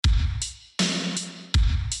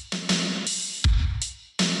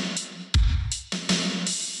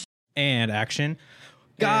And action.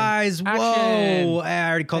 Guys, action. whoa. I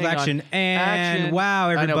already called action. And wow,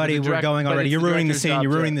 everybody, we're going already. You're ruining the scene.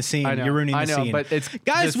 You're ruining the scene. You're ruining the scene. But it's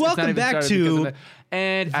guys, welcome back to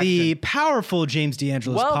the powerful James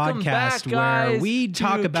DeAngelis podcast, where we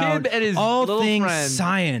talk about all things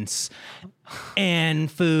science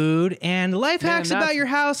and food and life hacks about your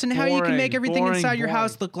house and how you can make everything inside your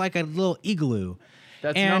house look like a little igloo.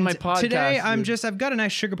 That's not my podcast. Today, I've got a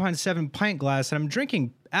nice Sugar Pine 7 pint glass, and I'm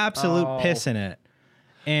drinking absolute piss in it.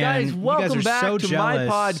 And guys, welcome you guys are back so to jealous.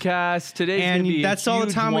 my podcast. Today's gonna be that's all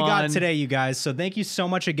the time one. we got today, you guys. So thank you so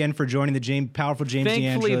much again for joining the powerful James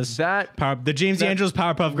DeAngelis, the James DeAngelis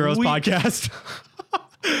Powerpuff Girls podcast.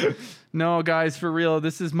 No, guys, for real,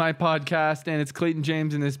 this is my podcast, and it's Clayton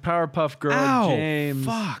James and his Powerpuff Girl James.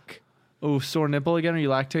 Fuck. Oh, sore nipple again? Are you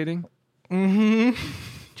lactating? Mm-hmm.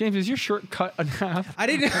 James, is your shirt cut in half? I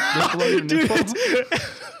didn't. Dude,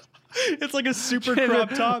 it's like a super crop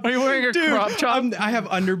top. Are you wearing a crop top? I have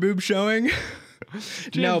underboob showing.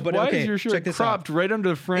 James, no, but why okay, is your shirt check this cropped out. right under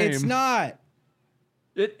the frame? It's not.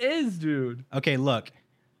 It is, dude. Okay, look.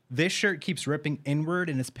 This shirt keeps ripping inward,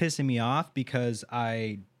 and it's pissing me off because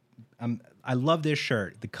I love this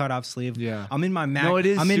shirt. The cutoff sleeve. Yeah. I'm in my Mac. No, it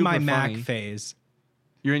is I'm in my super Mac funny. phase.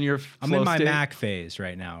 You're in your I'm in my state? Mac phase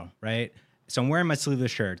right now, right? So I'm wearing my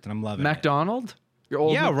sleeveless shirt, and I'm loving it. McDonald? Your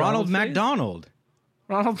old Ronald phase? McDonald.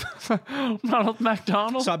 Ronald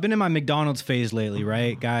McDonald? So I've been in my McDonald's phase lately,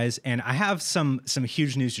 right, guys? And I have some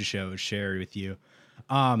huge news to share with you.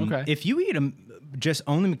 Okay. If you eat just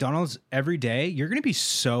only McDonald's every day, you're going to be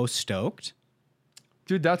so stoked.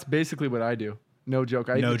 Dude, that's basically what I do. No joke.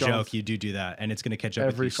 I eat No McDonald's joke, you do that, and it's going to catch up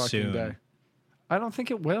every with you fucking soon. day. I don't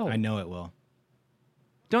think it will. I know it will.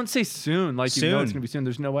 Don't say soon, like you know it's going to be soon.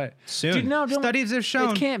 There's no way. Soon. Dude, no, don't. Studies have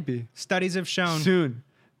shown. It can't be. Studies have shown. Soon.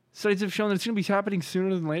 Studies have shown that it's going to be happening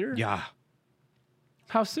sooner than later? Yeah.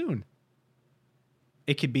 How soon?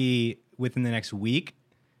 It could be within the next week.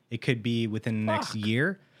 It could be within the next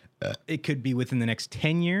year. It could be within the next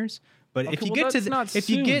 10 years. But if you get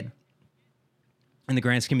you get in the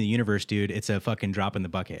grand scheme of the universe, dude, it's a fucking drop in the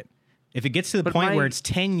bucket. If it gets to the point where it's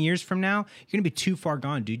 10 years from now, you're going to be too far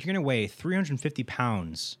gone, dude. You're going to weigh 350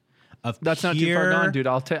 pounds of That's not too far gone, dude.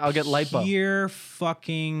 I'll get lipo. Pure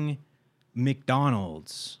fucking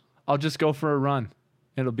McDonald's. I'll just go for a run.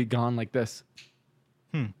 It'll be gone like this.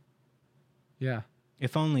 Yeah.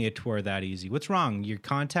 If only it were that easy. What's wrong? Your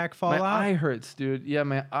contact fall My out? eye hurts, dude. Yeah,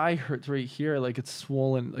 my eye hurts right here. Like it's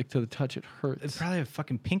swollen. Like to the touch, it hurts. It's probably a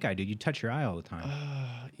fucking pink eye, dude. You touch your eye all the time.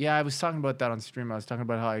 Yeah, I was talking about that on stream. I was talking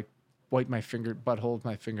about how I wipe my butthole with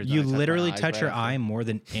my fingers. You literally touch your eye more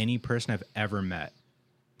than any person I've ever met.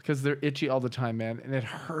 Because they're itchy all the time, man. And it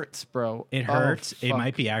hurts, bro. It hurts. It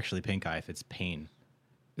might be actually pink eye if it's pain.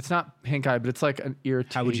 It's not pink eye, but it's like an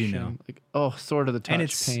irritation. How would you know? Like, sort of the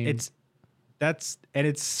touch pain. It's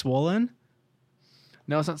swollen?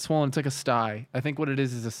 No, it's not swollen. It's like a sty. I think what it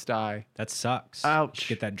is a sty. That sucks. Ouch. You should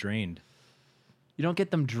get that drained. You don't get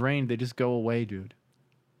them drained. They just go away, dude.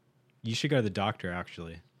 You should go to the doctor,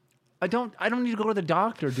 actually. I don't need to go to the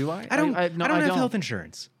doctor, do I? I don't have health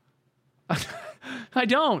insurance. I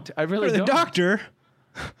don't. I really Go to don't. the doctor.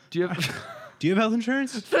 Do you have Do you have health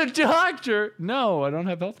insurance? the doctor? No, I don't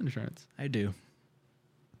have health insurance. I do.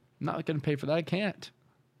 I'm not going to pay for that. I can't.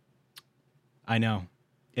 I know.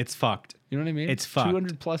 It's fucked. You know what I mean? It's fucked.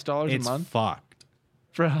 $200+ a month It's fucked.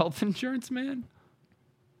 for health insurance, man.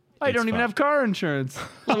 I It's don't even have fucked. car insurance,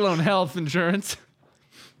 let alone health insurance.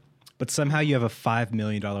 But somehow you have a $5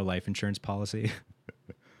 million life insurance policy.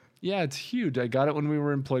 Yeah, it's huge. I got it when we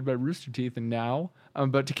were employed by Rooster Teeth, and now I'm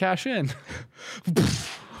about to cash in.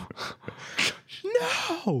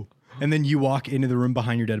 No. And then you walk into the room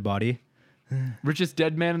behind your dead body. Richest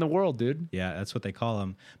dead man in the world, dude. Yeah, that's what they call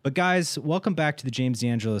him. But guys, welcome back to the James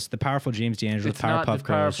DeAngelis, the powerful James DeAngelis It's not Powerpuff the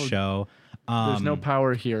Girls powerful- show. There's no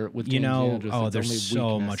power here with You James know, DeAngelis. It's there's only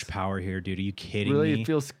so weakness. much power here, dude. Are you kidding Really, me? it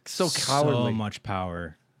feels so cowardly. So much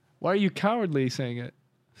power. Why are you cowardly saying it?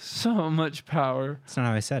 So much power. That's not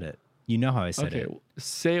how I said it. You know how I said Okay, it.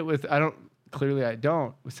 say it with. I don't. Clearly, I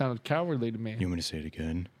don't. It sounded cowardly to me. You want me to say it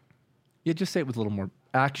again? Yeah, just say it with a little more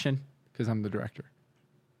action, because I'm the director.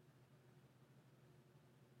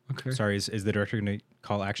 Okay. Sorry, is the director going to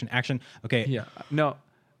call action? Action. Okay. Yeah. No.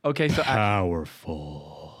 Okay. So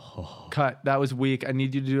Powerful. cut. That was weak. I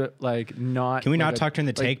need you to do it like not. Can we like not a- talk during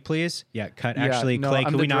the like- take, please? Yeah, cut. Yeah, Actually, no, Clay, I'm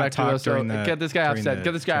can the we not director, though, talk so during the... get this guy during upset. the-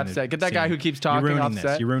 Get this guy during the upset. Get that guy scene? who keeps talking You're ruining upset.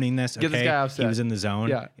 this. You're ruining this. Get this okay? guy upset. He was in the zone.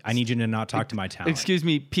 Yeah. I need you to not talk to my talent. Excuse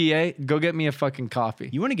me, PA. Go get me a fucking coffee.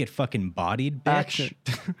 You want to get fucking bodied, bitch? Action.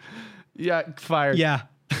 Yeah, fired. Yeah,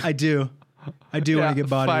 I do. I do want to get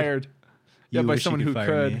bodied. Fired. Yeah, You by wish you someone could who fire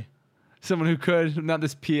could. me. Someone who could, not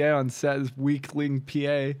this PA on set, this weakling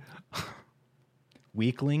PA.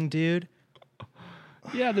 Weakling, dude?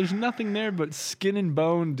 Yeah, there's nothing there but skin and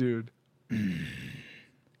bone, dude.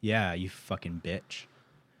 Yeah, you fucking bitch.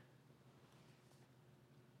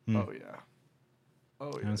 Oh, yeah.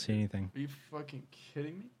 Oh, yeah. I don't see anything. Are you fucking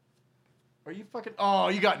kidding me? Are you fucking... Oh,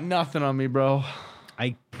 you got nothing on me, bro.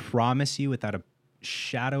 I promise you, without a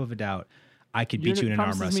shadow of a doubt, I could beat you in an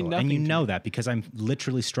arm wrestle. And you know that because I'm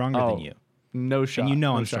literally stronger than you. No shot. And you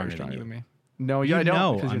know no I'm stronger than you. Me. No, you I don't.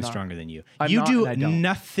 know I'm stronger than you. You do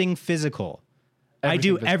nothing physical. I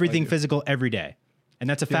do everything physical every day. And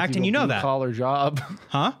that's a fact, and you know that. Collar job.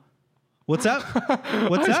 Huh? What's up?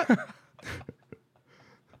 What's up?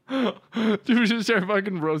 Dude, we just start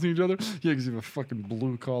fucking roasting each other. Yeah, because you have a fucking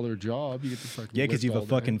blue collar job. You get to fucking because you have a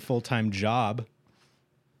fucking full-time job.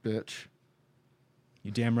 Bitch.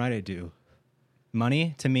 You damn right I do.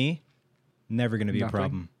 Money, to me, never going to be a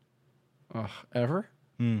problem. Ever?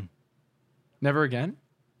 Never again?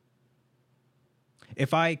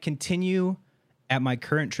 If I continue at my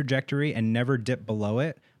current trajectory and never dip below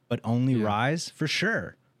it, but only rise, for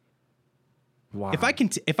sure. Wow.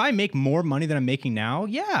 If I make more money than I'm making now,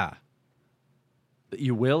 yeah.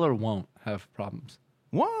 You will or won't have problems?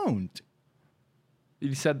 Won't.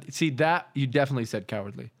 You said, see that, you definitely said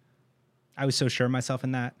cowardly. I was so sure of myself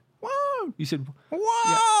in that. Whoa. You said,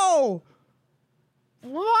 whoa. Yeah.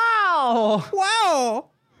 Wow. Wow.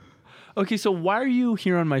 Okay, so why are you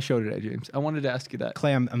here on my show today, James? I wanted to ask you that.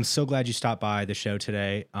 Clay, I'm so glad you stopped by the show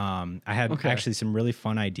today. I had actually some really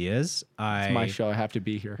fun ideas. It's my show. I have to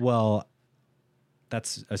be here. Well,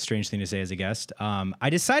 that's a strange thing to say as a guest. I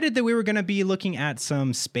decided that we were going to be looking at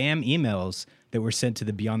some spam emails that were sent to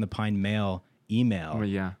the Beyond the Pine mail email. Oh,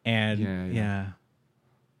 yeah. And yeah.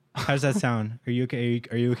 How does that sound? Are you okay?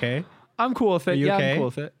 Are you okay? I'm cool with it. Yeah, okay? I'm cool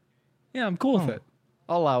with it. Yeah, I'm cool with it.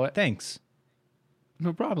 I'll allow it. Thanks.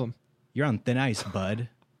 No problem. You're on thin ice, bud.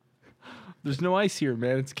 There's no ice here,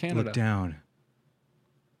 man. It's Canada. Look down.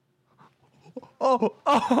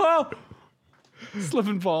 Oh. Slip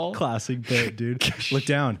and fall. Classic bit, dude. Look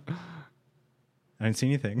down. I didn't see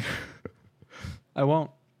anything. I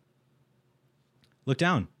won't. Look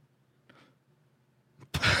down.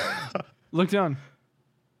 Look down.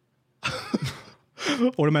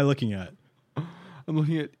 What am I looking at? I'm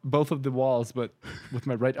looking at both of the walls, but with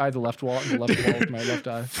my right eye, the left wall, and the left wall with my left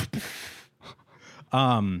eye.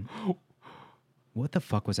 What the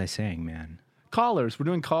fuck was I saying, man? Callers. We're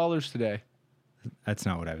doing callers today. That's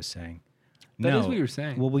not what I was saying. That is what you were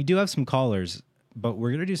saying. Well, we do have some callers, but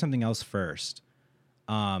we're going to do something else first.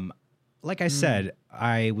 Like I said,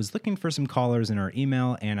 I was looking for some callers in our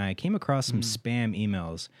email, and I came across some spam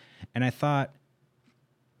emails, and I thought,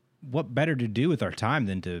 what better to do with our time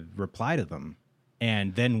than to reply to them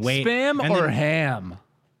and then wait. Spam or ham?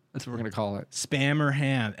 That's what we're going to call it. Spam or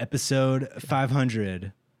ham, episode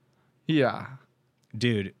 500. Yeah.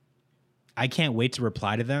 Dude, I can't wait to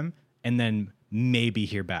reply to them and then maybe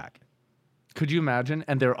hear back. Could you imagine?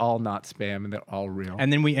 And they're all not spam and they're all real.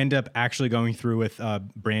 And then we end up actually going through with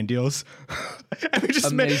brand deals. And we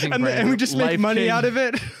just make money out of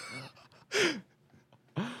it.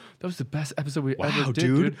 That was the best episode we ever did,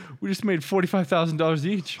 dude. We just made $45,000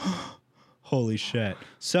 each. Holy shit.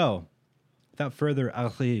 So, without further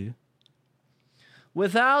ado.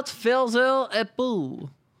 Without further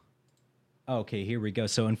ado. Okay, here we go.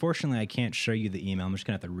 So, unfortunately, I can't show you the email. I'm just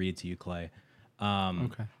going to have to read to you, Clay.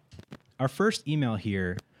 Okay. Our first email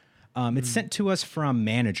here, it's sent to us from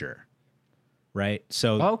manager, right?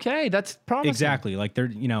 So okay, that's promising. Exactly. Like they're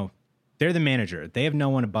the manager. They have no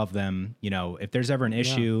one above them. If there's ever an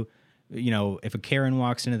issue, if a Karen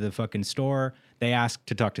walks into the fucking store, they ask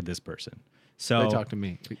to talk to this person. So they talk to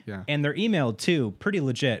me. Yeah. And they're emailed too, pretty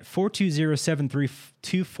legit,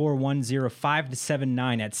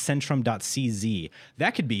 420-732-410-579 at centrum.cz.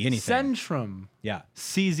 That could be anything. Centrum. Yeah.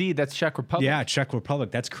 CZ, that's Czech Republic. Yeah, Czech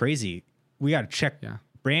Republic. That's crazy. We got a Czech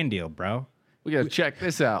brand deal, bro. We got to check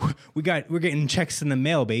this out. We're getting checks in the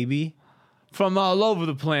mail, baby. From all over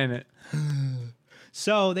the planet.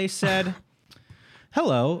 So they said,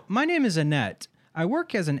 "Hello, my name is Annette. I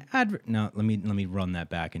work as an No, let me run that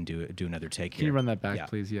back and do another take here. Can you run that back,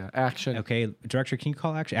 please? Yeah. Action. Okay, director, can you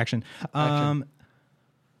call action? Action. Action.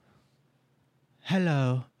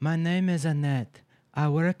 Hello, my name is Annette. I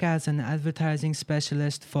work as an advertising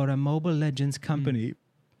specialist for a Mobile Legends company.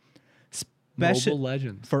 Mobile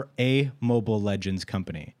Legends. For a Mobile Legends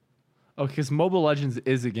company. Oh, because Mobile Legends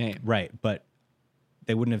is a game. Right, but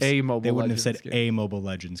they wouldn't have said a Mobile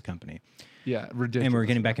Legends company. Yeah, ridiculous. And we're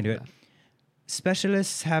getting back into it.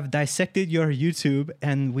 Specialists have dissected your YouTube,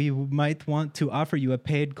 and we might want to offer you a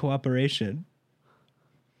paid cooperation.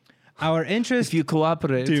 Our interest, if you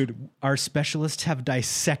cooperate. dude, our specialists have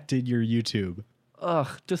dissected your YouTube. Ugh,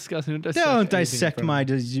 disgusting. Don't dissect my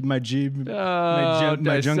jungle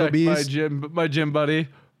bees. My gym buddy.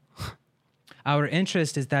 Our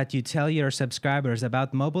interest is that you tell your subscribers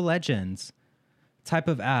about Mobile Legends. Type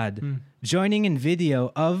of ad. Joining in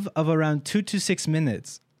video of around 2 to 6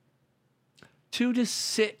 minutes. 2 to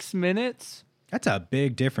 6 minutes? That's a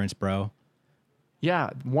big difference, bro.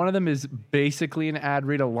 Yeah, one of them is basically an ad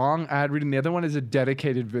read, a long ad read, and the other one is a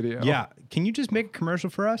dedicated video. Yeah. Can you just make a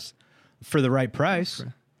commercial for us? For the right price.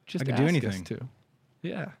 Just I could do anything. too.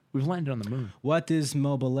 Yeah, we've landed on the moon. What is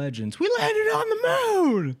Mobile Legends? We landed on the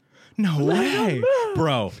moon. No way.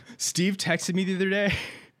 Bro, Steve texted me the other day.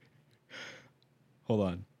 Hold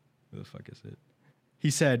on. Who the fuck is it?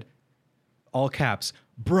 He said, all caps,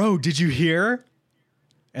 bro, did you hear?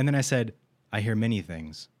 And then I said, I hear many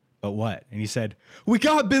things. But what? And he said, we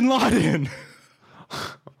got Bin Laden.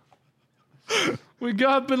 We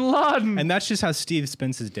got Bin Laden. And that's just how Steve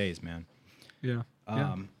spends his days, man. Yeah.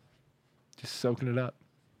 Just soaking it up.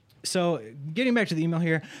 So getting back to the email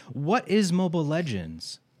here, what is Mobile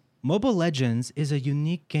Legends? Mobile Legends is a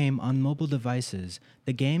unique game on mobile devices.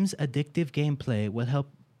 The game's addictive gameplay will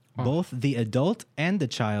help both the adult and the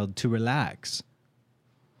child to relax.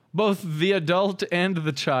 Both the adult and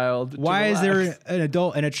the child. Why is there an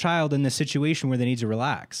adult and a child in the situation where they need to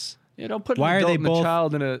relax? Yeah, don't put an adult and a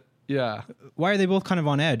child in a... Yeah. Why are they both kind of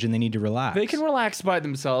on edge and they need to relax? They can relax by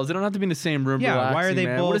themselves. They don't have to be in the same room relaxing, why are they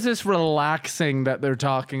both... What is this relaxing that they're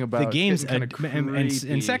talking about? The game's...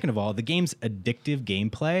 and second of all, the game's addictive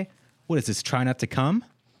gameplay. What is this, try not to come?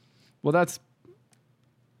 Well,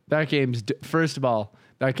 that game's... First of all,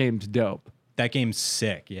 that game's dope. That game's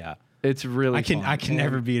sick, yeah. It's really fun. I can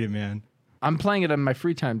never beat it, man. I'm playing it in my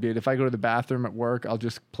free time, dude. If I go to the bathroom at work, I'll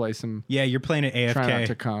just play some... Yeah, you're playing it AFK. Try not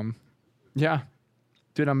to come. Yeah.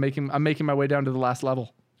 Dude, I'm making my way down to the last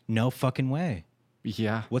level. No fucking way.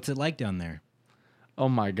 Yeah. What's it like down there? Oh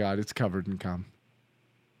my god, it's covered in cum.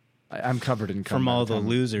 I'm covered in cum. From all the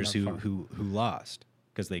losers who lost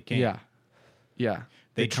because they can't. Yeah. Yeah.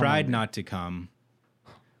 They tried not to come.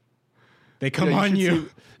 They come on you.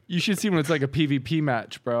 You should see when it's like a PvP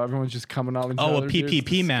match, bro. Everyone's just coming on each other. Oh, a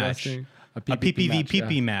PPP match. A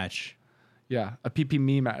PPVPP match. Yeah, a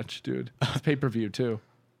PPME match, dude. It's pay-per-view too.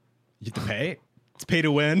 You have to pay? It's pay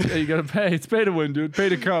to win. Yeah, you gotta pay. It's pay to win, dude. Pay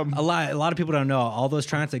to come. A lot of people don't know. All those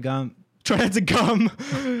trying not to gum.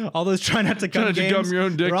 All those trying not to gum games. Your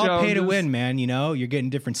own dick they're all challenges. pay to win, man. You know, you're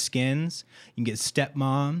getting different skins. You can get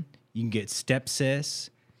stepmom. You can get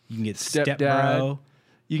stepsis. You can get stepbro.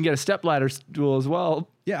 You can get a stepladder stool as well.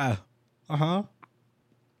 Yeah.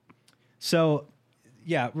 So,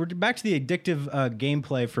 yeah, we're back to the addictive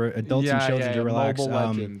gameplay for adults and children to relax. Mobile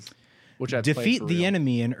Legends, which I defeat the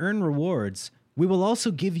enemy and earn rewards. We will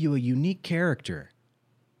also give you a unique character.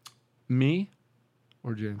 Me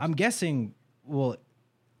or James? I'm guessing, well,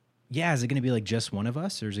 yeah, is it going to be like just one of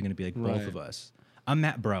us or is it going to be like both of us?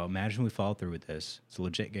 Bro, imagine we follow through with this. It's a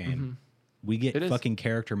legit game. Mm-hmm. We get fucking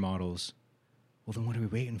character models. Well, then what are we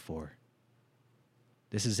waiting for?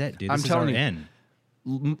 This is it, dude. This is our end.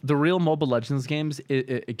 The real Mobile Legends game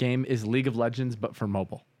is League of Legends, but for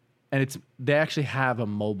mobile. And they actually have a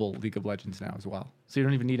mobile League of Legends now as well. So you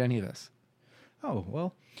don't even need any of this. Oh,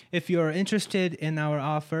 well, if you're interested in our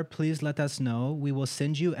offer, please let us know. We will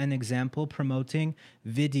send you an example promoting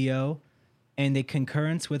video and a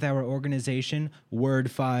concurrence with our organization Word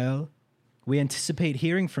file. We anticipate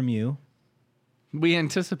hearing from you. We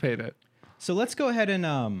anticipate it. So let's go ahead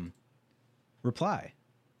and reply.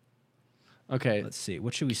 Okay. Let's see.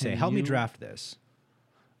 What should we say? Help me draft this.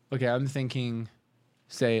 Okay, I'm thinking,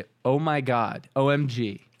 say, oh my God,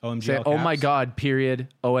 OMG. OMG. Say, oh my God, period,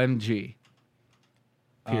 OMG.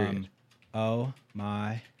 Period. Oh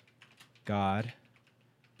my God,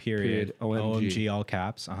 period. OMG, all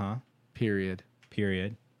caps. Period.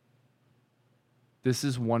 Period. This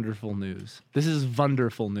is wonderful news. This is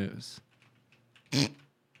wonderful news.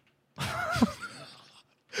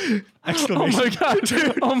 Exclamation. Oh my God,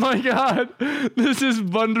 dude. Oh my God. This is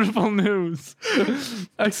wonderful news.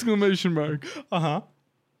 Exclamation mark.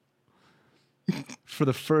 For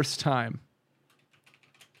the first time,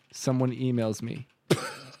 someone emails me,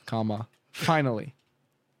 comma, finally.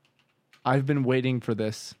 I've been waiting for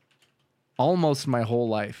this almost my whole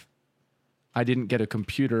life. I didn't get a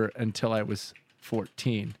computer until I was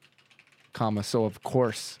 14, comma, so of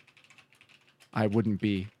course I wouldn't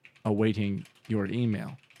be awaiting your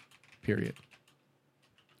email, period.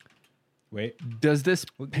 Wait. Does this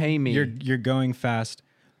pay me? You're going fast.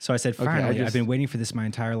 So I said, finally, Okay, I've been waiting for this my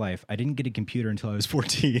entire life. I didn't get a computer until I was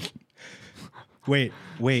 14. Wait.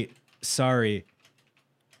 Sorry.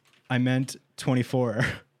 I meant 24.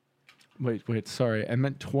 Wait, sorry. I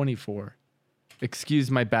meant 24. Excuse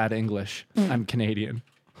my bad English. I'm Canadian.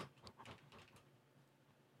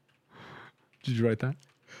 Did you write that?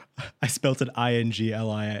 I spelled it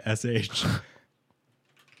INGLISH.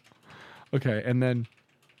 Okay, and then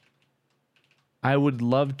I would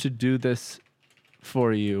love to do this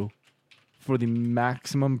for you for the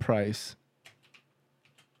maximum price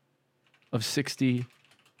of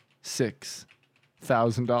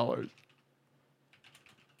 $66,000.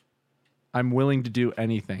 I'm willing to do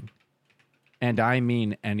anything. And I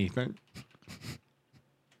mean anything.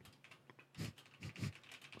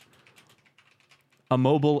 A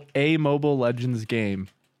Mobile Legends game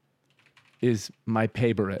is my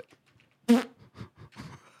favorite. Wait.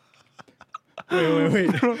 Oh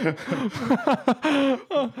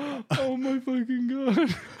my fucking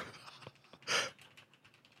god.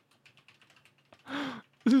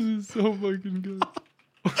 This is so fucking good.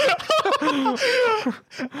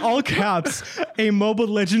 All caps. A Mobile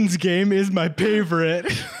Legends game is my favorite.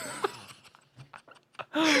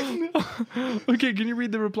 Okay, can you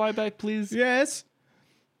read the reply back, please? Yes.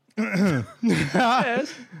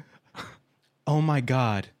 Yes. Oh my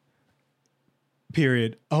god.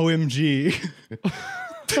 Period. OMG.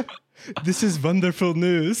 This is wonderful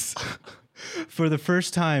news. For the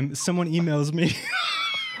first time, someone emails me.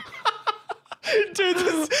 Dude,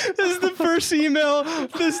 this is the first email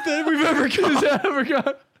that we've ever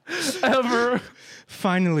got. Ever.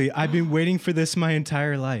 Finally, I've been waiting for this my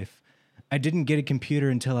entire life. I didn't get a computer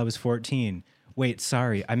until I was 14. Wait,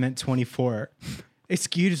 sorry, I meant 24.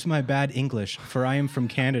 Excuse my bad English, for I am from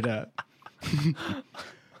Canada.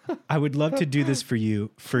 I would love to do this for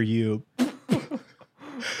you, for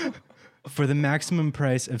the maximum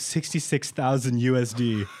price of 66,000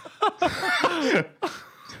 USD.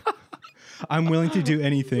 I'm willing to do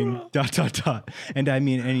anything, ... And I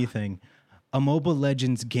mean anything. A Mobile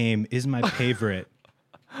Legends game is my favorite.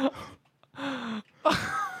 I'm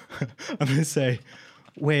going to say,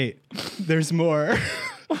 wait, there's more.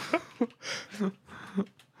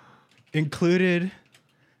 Included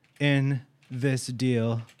in this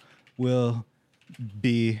deal will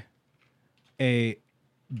be a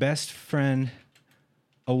Best Friend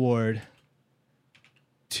award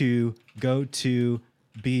to go to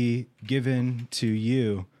be given to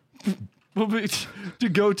you. Will be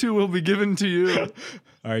given to you.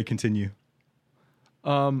 All right, continue.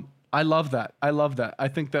 I love that. I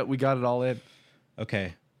think that we got it all in.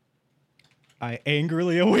 Okay. I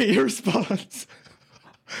angrily await your response.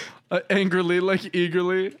 I angrily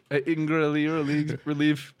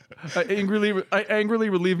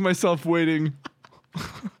relieve myself waiting.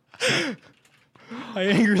 I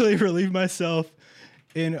angrily relieve myself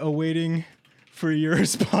in awaiting for your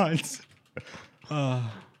response.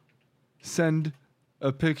 Send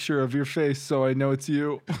a picture of your face so I know it's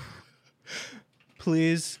you.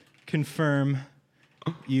 Please confirm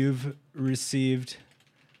you've received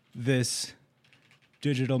this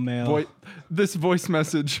digital mail. This voice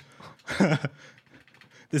message.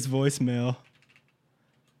 This voicemail.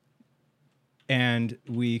 And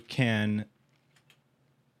we can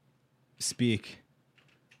speak.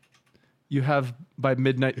 You have by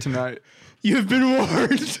midnight tonight. You have been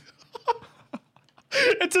warned.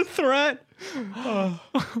 It's a threat.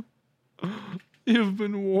 You've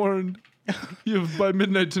been warned. By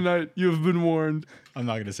midnight tonight, you have been warned. I'm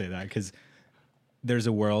not going to say that because there's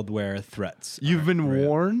a world where threats. You've been real.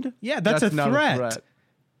 warned? Yeah, that's a not threat. A threat.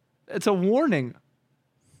 It's a warning.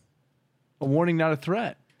 A warning, not a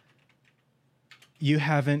threat. You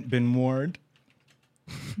haven't been warned.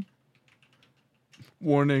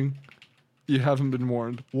 Warning. You haven't been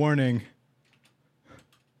warned. Warning.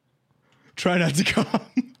 Try not to come.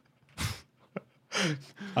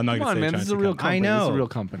 I'm not going to say man, this is a real company. I know. This is a real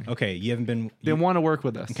company. Okay, you haven't been... They want to work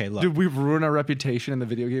with us. Okay, look. Dude, we've ruined our reputation in the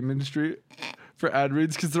video game industry for ad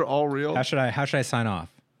reads because they're all real. How should I sign off?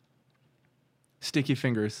 Sticky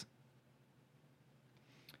fingers.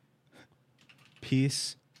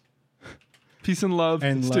 Peace. Peace and love.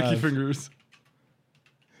 And sticky love. fingers.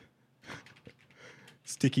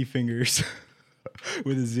 Sticky fingers.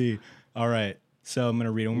 With a Z. All right. So I'm going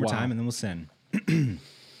to read it one more time and then we'll send. I'm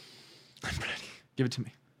ready. Give it to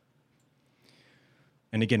me.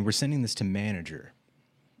 And again, we're sending this to manager.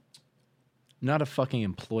 Not a fucking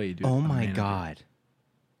employee, dude. Oh my God.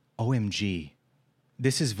 OMG.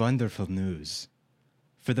 This is wonderful news.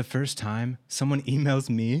 For the first time, someone emails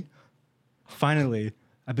me. Finally,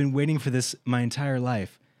 I've been waiting for this my entire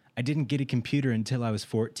life. I didn't get a computer until I was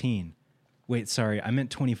 14. Wait, sorry, I meant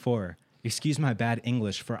 24. Excuse my bad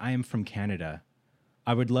English, for I am from Canada.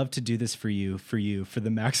 I would love to do this for you, for the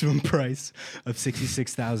maximum price of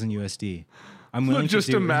 66,000 USD. I'm willing just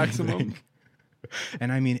to do a maximum. Anything.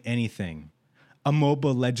 And I mean anything. A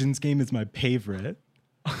Mobile Legends game is my favorite.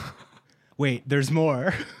 Wait, there's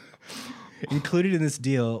more. Included in this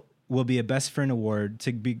deal will be a best friend award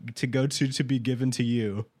to be given to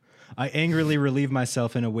you. I angrily relieve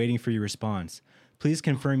myself in awaiting for your response. Please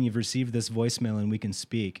confirm you've received this voicemail and we can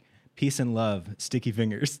speak. Peace and love, Sticky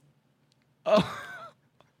Fingers. Oh.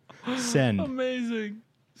 Send. Amazing.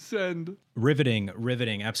 Send. Riveting,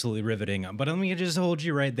 absolutely riveting. But let me just hold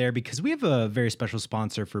you right there because we have a very special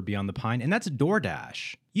sponsor for Beyond the Pine, and that's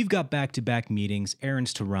DoorDash. You've got back-to-back meetings,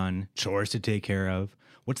 errands to run, chores to take care of.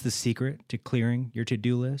 What's the secret to clearing your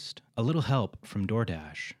to-do list? A little help from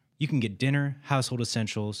DoorDash. You can get dinner, household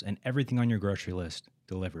essentials, and everything on your grocery list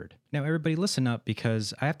delivered. Now, everybody listen up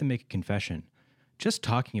because I have to make a confession. Just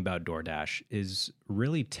talking about DoorDash is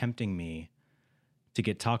really tempting me to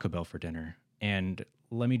get Taco Bell for dinner. And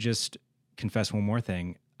let me just confess one more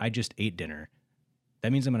thing. I just ate dinner.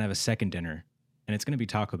 That means I'm going to have a second dinner, and it's going to be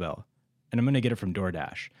Taco Bell. And I'm going to get it from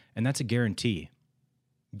DoorDash. And that's a guarantee.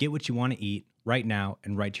 Get what you want to eat right now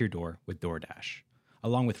and right to your door with DoorDash.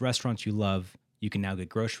 Along with restaurants you love, you can now get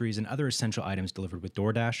groceries and other essential items delivered with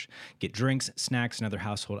DoorDash. Get drinks, snacks, and other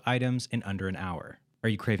household items in under an hour. Are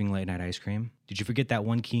you craving late night ice cream? Did you forget that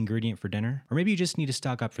one key ingredient for dinner? Or maybe you just need to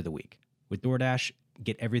stock up for the week. With DoorDash,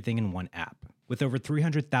 get everything in one app. With over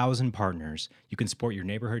 300,000 partners, you can support your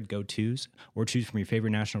neighborhood go-tos or choose from your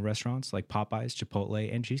favorite national restaurants like Popeyes,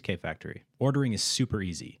 Chipotle, and Cheesecake Factory. Ordering is super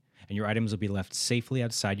easy, and your items will be left safely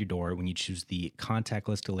outside your door when you choose the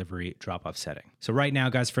contactless delivery drop-off setting. So right now,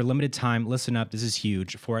 guys, for a limited time, listen up, this is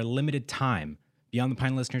huge. For a limited time, Beyond the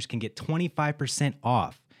Pine listeners can get 25%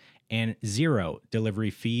 off and zero delivery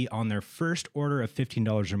fee on their first order of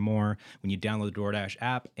 $15 or more when you download the DoorDash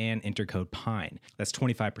app and enter code PINE. That's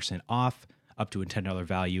 25% off, up to a $10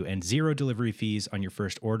 value, and zero delivery fees on your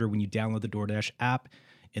first order when you download the DoorDash app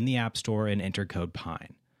in the App Store and enter code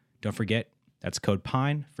PINE. Don't forget, that's code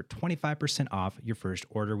PINE for 25% off your first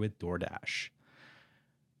order with DoorDash.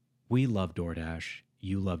 We love DoorDash.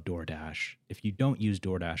 You love DoorDash. If you don't use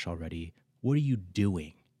DoorDash already, what are you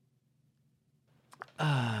doing?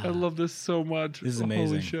 I love this so much. This is amazing.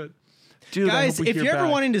 Holy shit. Dude, guys, if you're ever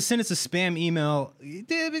wanting to send us a spam email,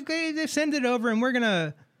 send it over and we're going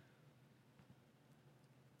to...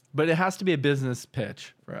 But it has to be a business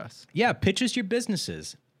pitch for us. Yeah, pitch us your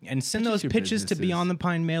businesses. And send those pitches to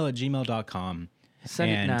beyondthepinemail@gmail.com.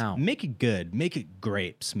 Send it now. Make it good. Make it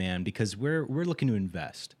grapes, man, because we're looking to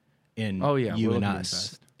invest in you and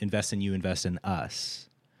us. Invest in you, invest in us.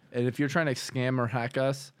 And if you're trying to scam or hack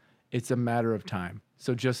us, it's a matter of time.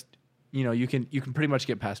 So just, you can pretty much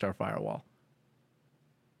get past our firewall.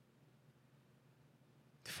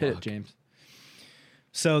 Hit it, James.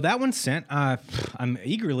 So that one's sent. I'm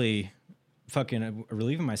eagerly fucking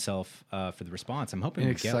relieving myself for the response. I'm hoping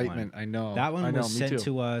we get one. I know. That one was sent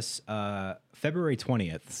to us February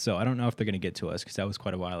 20th. So I don't know if they're going to get to us because that was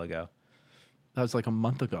quite a while ago. That was like a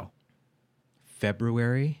month ago.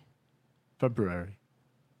 February. Or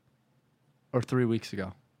 3 weeks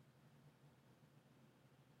ago.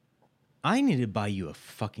 I need to buy you a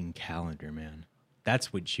fucking calendar, man.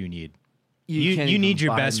 That's what you need. You need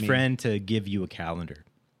your best friend to give you a calendar.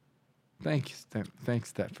 Thanks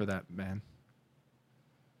for that, man.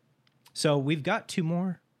 So we've got two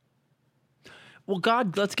more. Well,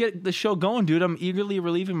 God, let's get the show going, dude. I'm eagerly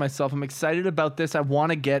relieving myself. I'm excited about this. I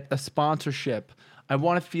want to get a sponsorship. I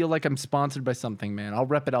want to feel like I'm sponsored by something, man. I'll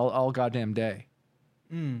rep it all goddamn day.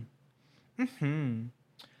 Mm-hmm.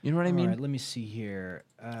 You know what I mean? All right, let me see here.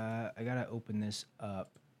 I got to open this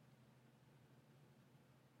up.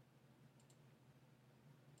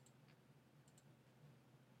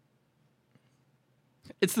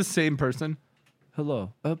 It's the same person.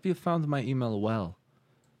 Hello. I hope you found my email well.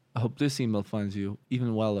 I hope this email finds you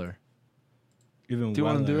even weller. Do you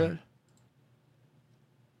want to do it?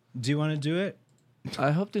 Do you want to do it?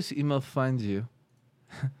 I hope this email finds you.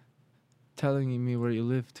 Telling me where you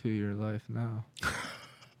live to your life now.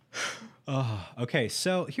 Oh, okay.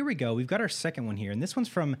 So here we go. We've got our second one here, and this one's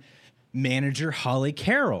from manager Holly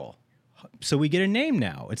Carroll. So we get a name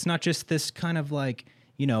now. It's not just this kind of like,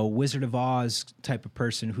 Wizard of Oz type of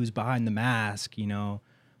person who's behind the mask,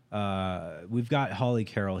 We've got Holly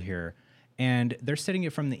Carroll here, and they're sending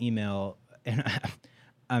it from the email. And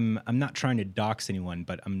I'm not trying to dox anyone,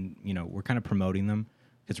 but we're kind of promoting them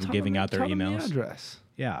because we're giving out their emails. Tell them the address.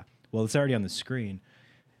 Yeah. Well, it's already on the screen.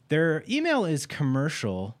 Their email is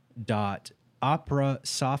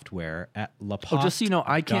commercial.operasoftware@laposte.net. Oh, just so you know,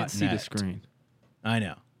 I can't see the screen. I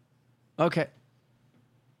know. Okay.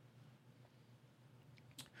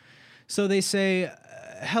 So they say,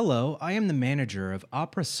 hello, I am the manager of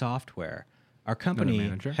Opera Software. Our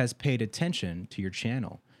company has paid attention to your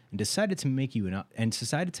channel and decided to make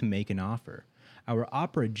an offer. Our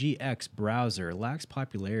Opera GX browser lacks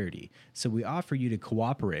popularity, so we offer you to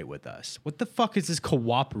cooperate with us. What the fuck is this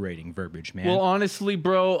cooperating verbiage, man? Well, honestly,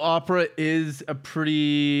 bro, Opera is a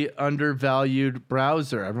pretty undervalued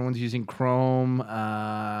browser. Everyone's using Chrome,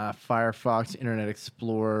 Firefox, Internet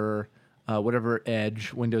Explorer, whatever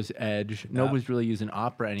Edge, Windows Edge. Nobody's really using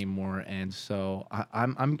Opera anymore, and so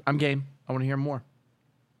I'm game. I want to hear more.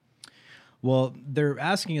 Well, they're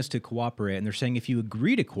asking us to cooperate, and they're saying if you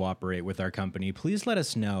agree to cooperate with our company, please let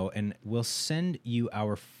us know, and we'll send you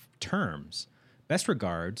our terms. Best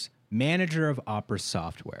regards, manager of Opera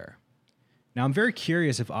Software. Now, I'm very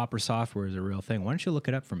curious if Opera Software is a real thing. Why don't you look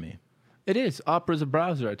it up for me? It is. Opera's a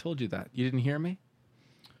browser. I told you that. You didn't hear me?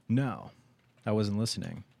 No, I wasn't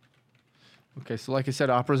listening. Okay, so like I said,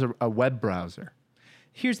 Opera's a web browser.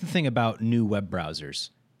 Here's the thing about new web browsers.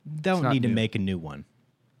 Don't need to make a new one.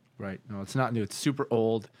 Right. No, it's not new. It's super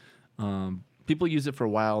old. People use it for a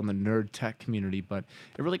while in the nerd tech community, but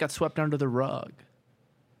it really got swept under the rug.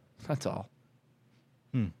 That's all.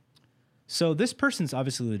 So this person's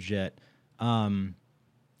obviously legit.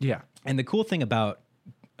 Yeah. And the cool thing about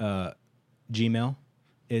Gmail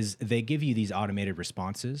is they give you these automated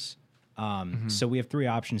responses. So we have 3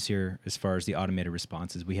 options here as far as the automated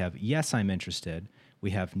responses. We have, yes, I'm interested.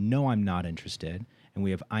 We have, no, I'm not interested. And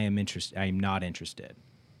we have, I am not interested.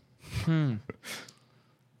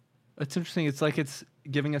 That's interesting. It's like it's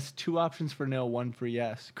giving us 2 options for no, 1 for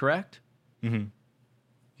yes. Correct? Mm-hmm.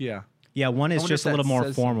 Yeah. Yeah, one is just a little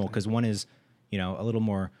more formal because one is, a little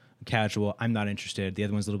more casual. I'm not interested. The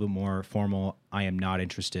other one's a little bit more formal. I am not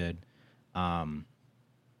interested.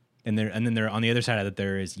 And then there on the other side of it,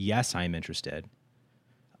 there is yes, I am interested.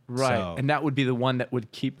 Right, so, and that would be the one that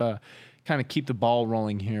would keep the ball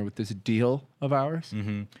rolling here with this deal of ours.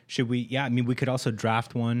 Mm-hmm. Should we? Yeah, I mean, we could also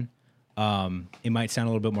draft one. It might sound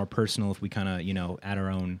a little bit more personal if we kind of add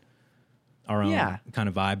our own kind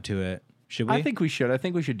of vibe to it. Should we? I think we should. I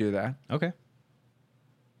think we should do that. Okay.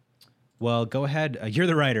 Well, go ahead. You're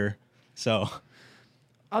the writer, so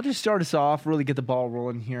I'll just start us off. Really get the ball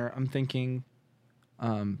rolling here. I'm thinking,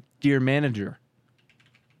 dear manager.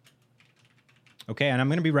 Okay, and I'm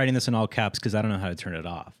going to be writing this in all caps because I don't know how to turn it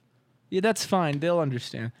off. Yeah, that's fine. They'll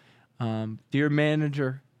understand. Dear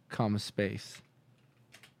manager, comma space.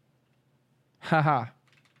 Haha.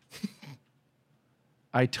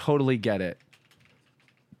 I totally get it.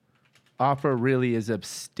 Opera really is a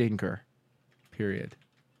stinker. Period.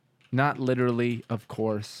 Not literally, of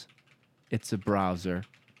course. It's a browser.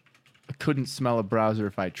 I couldn't smell a browser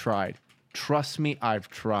if I tried. Trust me, I've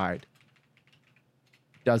tried.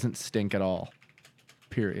 Doesn't stink at all.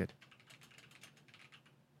 Period.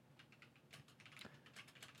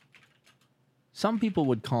 Some people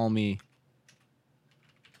would call me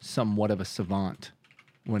somewhat of a savant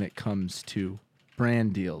when it comes to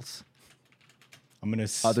brand deals. I'm gonna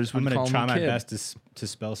try my best to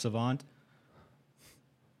spell savant.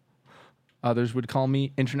 Others would call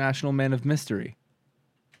me international man of mystery.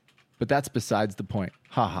 But that's besides the point.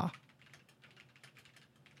 Haha.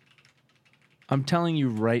 I'm telling you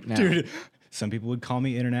right now. Dude, some people would call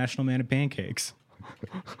me international man of pancakes.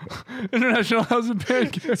 International house of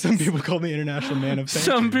pancakes. Some people call me international man of pancakes.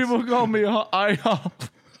 Some people call me IHOP.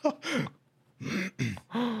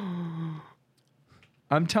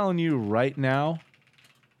 I'm telling you right now,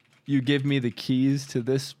 you give me the keys to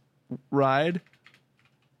this ride,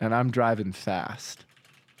 and I'm driving fast.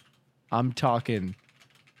 I'm talking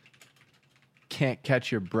can't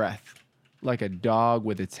catch your breath, like a dog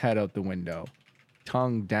with its head out the window,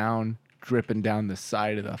 tongue down, dripping down the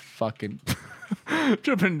side of the fucking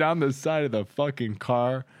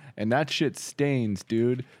car, and that shit stains,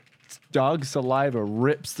 dude. Dog saliva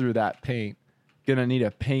rips through that paint. Gonna need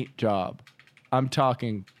a paint job. I'm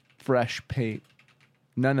talking fresh paint.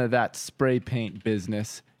 None of that spray paint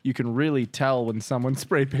business. You can really tell when someone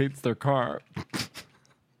spray paints their car.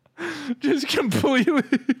 Just completely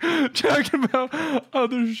talking about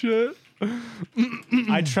other shit.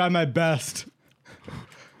 I try my best.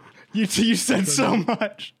 You said so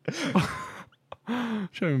much. Try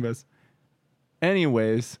my best.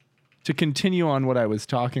 Anyways, to continue on what I was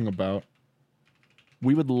talking about,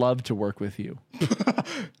 we would love to work with you.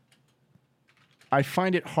 I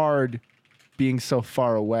find it hard being so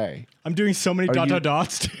far away. I'm doing so many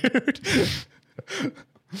dots, dude.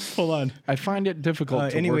 Hold on. I find it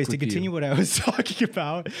difficult anyways, to continue what I was talking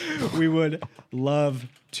about, we would love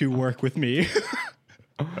to work with me.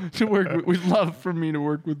 We'd love for me to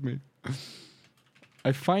work with me.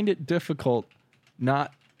 I find it difficult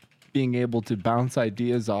not being able to bounce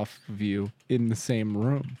ideas off of you in the same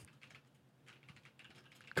room.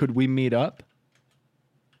 Could we meet up?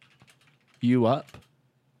 You up?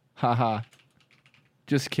 Haha.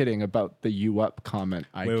 Just kidding about the you up comment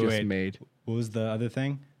I just made. What was the other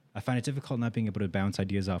thing? I find it difficult not being able to bounce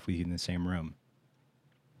ideas off with you in the same room.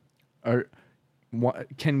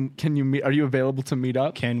 Can you meet? Are you available to meet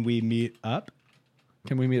up? Can we meet up?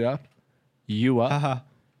 Can we meet up? You up? Haha.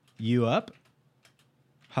 You up?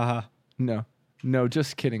 Haha. No,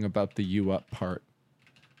 just kidding about the you up part.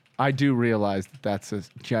 I do realize that that's a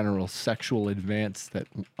general sexual advance that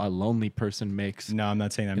a lonely person makes. No, I'm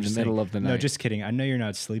not saying that. In the middle of the night. No, just kidding. I know you're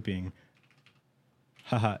not sleeping.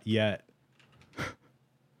 Haha, yet.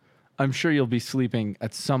 I'm sure you'll be sleeping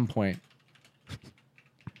at some point.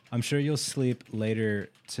 I'm sure you'll sleep later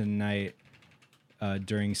tonight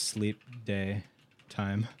during sleep day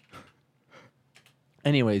time.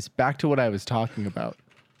 Anyways, back to what I was talking about.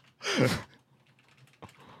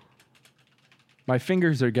 My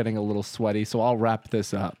fingers are getting a little sweaty, so I'll wrap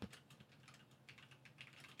this up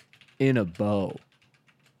in a bow.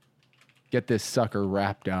 Get this sucker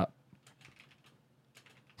wrapped up.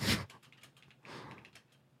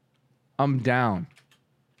 I'm down.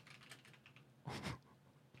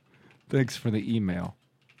 Thanks for the email.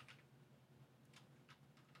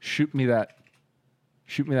 Shoot me that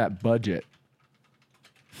budget.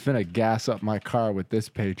 Finna gas up my car with this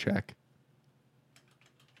paycheck.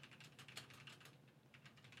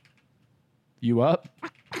 You up?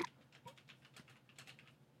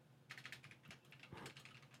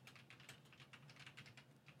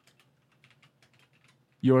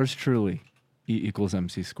 Yours truly, E equals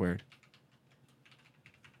MC squared.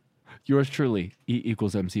 Yours truly, E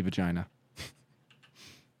equals MC vagina.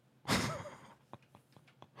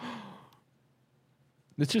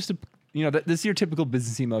 It's just this is your typical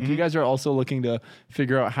business email. If you guys are also looking to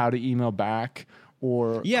figure out how to email back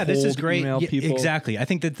or this is great. Exactly. I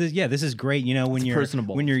think that this is great. You know, when you're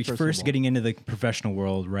first getting into the professional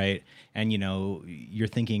world, right? And you're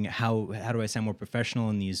thinking, how do I sound more professional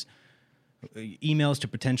in these emails to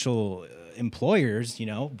potential employers?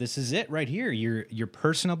 This is it right here. You're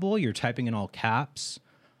personable. You're typing in all caps.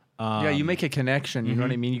 You make a connection. You know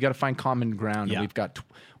what I mean? You got to find common ground. Yeah. And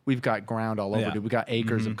we've got ground all over. Dude. We got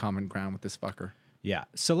acres of common ground with this fucker. Yeah.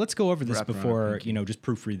 So let's go over this before, just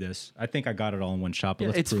proofread this. I think I got it all in one shot,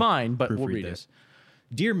 but it's fine, but we'll read this.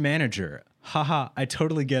 Dear manager, haha, I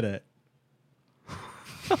totally get it.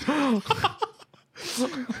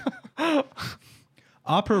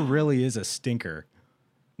 Opera really is a stinker.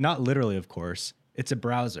 Not literally, of course. It's a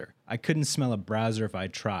browser. I couldn't smell a browser if I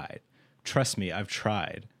tried. Trust me, I've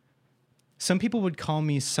tried. Some people would call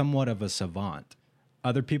me somewhat of a savant.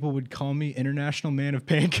 Other people would call me International Man of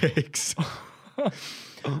Pancakes.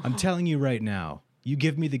 I'm telling you right now, you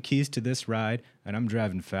give me the keys to this ride, and I'm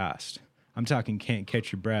driving fast. I'm talking can't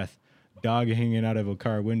catch your breath, dog hanging out of a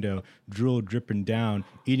car window, drool dripping down,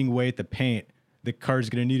 eating away at the paint. The car's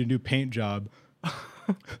going to need a new paint job.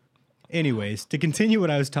 Anyways, to continue what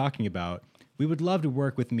I was talking about, we would love to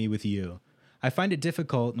work with you. I find it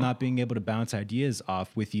difficult not being able to bounce ideas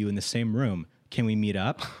off with you in the same room. Can we meet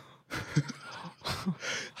up?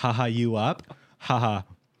 Haha, you up? Haha.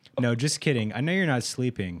 No, just kidding. I know you're not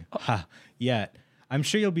sleeping. Ha, yet. I'm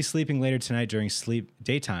sure you'll be sleeping later tonight during sleep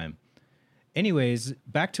daytime. Anyways,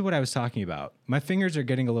 back to what I was talking about. My fingers are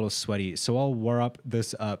getting a little sweaty, so I'll warp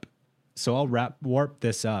this up.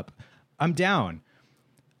 I'm down.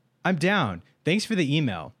 Thanks for the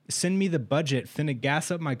email. Send me the budget. Finna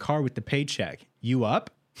gas up my car with the paycheck. You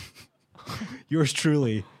up? Yours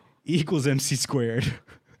truly, E equals MC squared.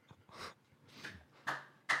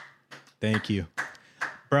 Thank you.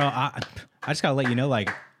 Bro, I just gotta let you know,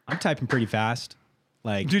 I'm typing pretty fast.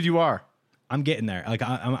 Dude, you are. I'm getting there.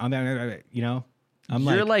 I'm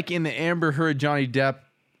You're like in the Amber Heard Johnny Depp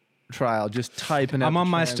trial, just typing. I'm on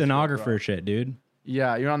my stenographer shit, dude.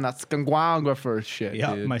 Yeah, you're on that stenographer shit,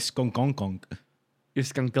 yeah, dude. My skunkunk. Your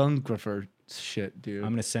stenographer shit, dude.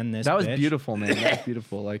 I'm gonna send this. That was beautiful, man. That was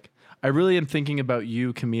beautiful. I really am thinking about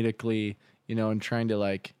you comedically, and trying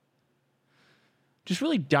to just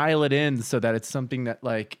really dial it in so that it's something that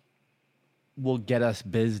will get us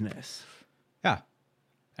business. Yeah,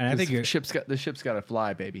 and I think the ship's got to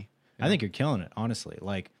fly, baby. I think you're killing it, honestly.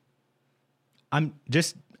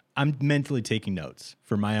 I'm mentally taking notes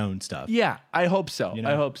for my own stuff. Yeah, I hope so.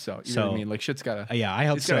 I hope so. You know what I mean? Shit's gotta. Yeah, I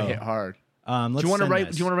hope it's so. It's gotta hit hard. Do you want to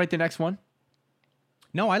write? Do you want to write the next one?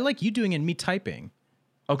 No, I like you doing it and me typing.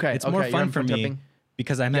 Okay, it's more fun for me typing?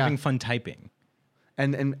 Because I'm having fun typing.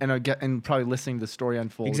 And probably listening to the story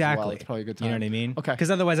unfold. Exactly. As well. It's probably a good time. You know what I mean? Okay.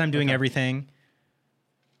 Because otherwise, I'm doing everything.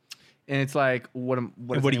 and it's like, what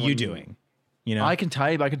are you doing? You know, I can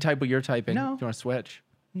type what you're typing. No. Do you want to switch?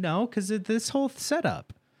 No, because this whole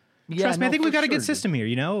setup. Yeah, Trust me, I think we've got a good dude. system here.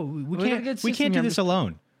 You know, we can't do this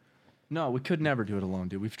alone. No, we could never do it alone,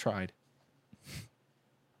 dude. We've tried.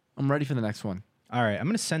 I'm ready for the next one. All right, I'm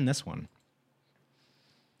gonna send this one.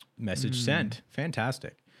 Message sent.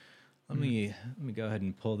 Fantastic. Let me go ahead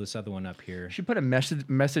and pull this other one up here. You should put a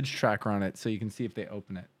message tracker on it so you can see if they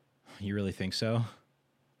open it. You really think so?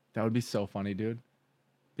 That would be so funny, dude.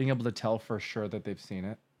 Being able to tell for sure that they've seen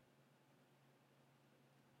it.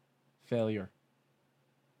 Failure.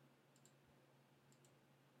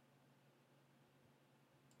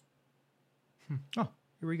 Oh,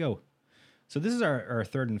 here we go. So this is our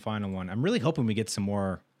third and final one. I'm really hoping we get some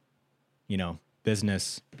more,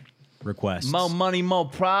 business requests. More money, more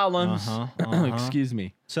problems. Excuse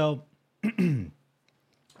me. So,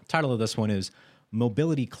 title of this one is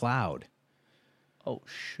Mobility Cloud. Oh,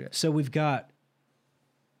 shit. So we've got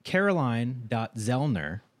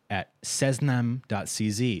Caroline.Zellner at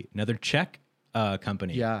Seznam.cz, another Czech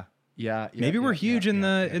company. Yeah. Maybe we're huge in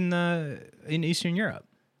Eastern Europe.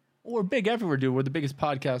 We're big everywhere, dude. We're the biggest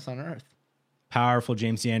podcast on earth. Powerful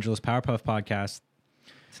James DeAngelis Powerpuff Podcast.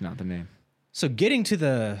 It's not the name. So getting to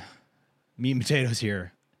the meat and potatoes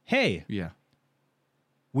here. Hey. Yeah.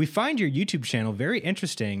 We find your YouTube channel very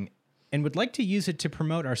interesting and would like to use it to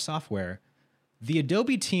promote our software. The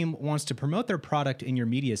Adobe team wants to promote their product in your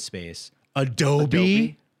media space.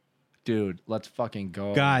 Adobe? Dude, let's fucking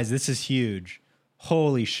go. Guys, this is huge.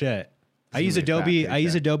 Holy shit. I use Adobe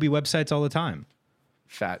websites all the time.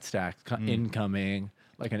 Fat stack incoming.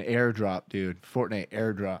 Like an airdrop, dude. Fortnite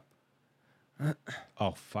airdrop.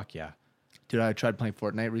 Oh, fuck yeah. Dude, I tried playing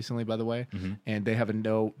Fortnite recently, by the way, and they have a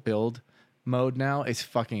no build mode now. It's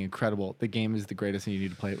fucking incredible. The game is the greatest, and you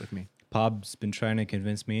need to play it with me. Pob's been trying to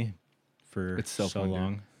convince me for so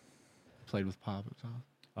long. Dude. Played with Pob.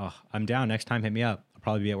 Oh, I'm down. Next time, hit me up. I'll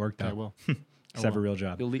probably be at work, though. I will. Let's have a real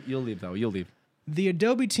job. You'll leave, though. You'll leave. The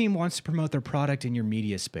Adobe team wants to promote their product in your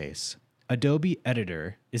media space. Adobe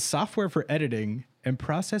Editor is software for editing and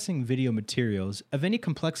processing video materials of any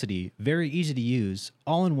complexity, very easy to use,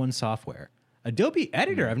 all in one software. Adobe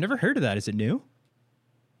Editor, I've never heard of that. Is it new?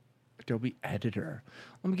 Adobe Editor.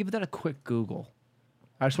 Let me give that a quick Google.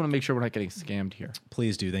 I just want to make sure we're not getting scammed here.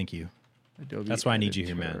 Please do. Thank you. Adobe That's why I need you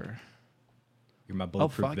Editor. here, man. You're my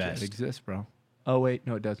bulletproof fuck vest. Yeah, it exists, bro. Oh, wait.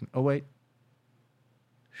 No, it doesn't. Oh, wait.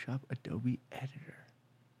 Shop Adobe Editor.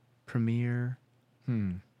 Premiere.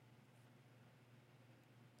 I'm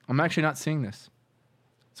actually not seeing this.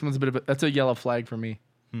 Someone's that's a yellow flag for me.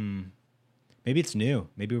 Maybe it's new.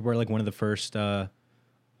 Maybe we're like one of the first. Oh,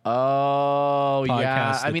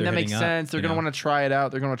 yeah. I mean, that makes sense. They're going to want to try it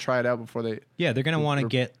out. They're going to try it out before they. Yeah, they're going to want to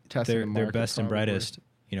get their best and probably. brightest,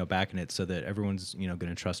 back in it so that everyone's, going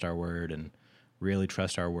to trust our word and really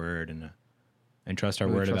trust our word and trust our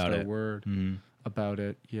Really word trust about our it. Word about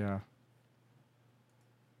it. Yeah.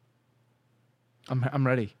 I'm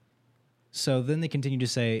ready. So then they continue to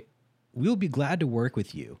say, "We'll be glad to work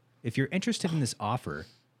with you. If you're interested in this offer,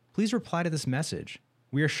 please reply to this message.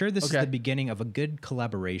 We are sure this is the beginning of a good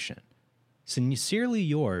collaboration. Sincerely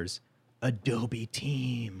yours, Adobe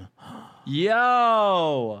team."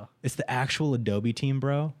 Yo! It's the actual Adobe team,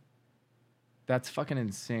 bro. That's fucking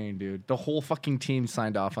insane, dude. The whole fucking team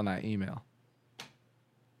signed off on that email.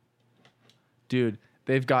 Dude,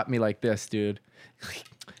 they've got me like this, dude.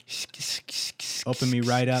 Open me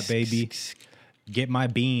right up, baby. Get my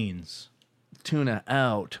beans. Tuna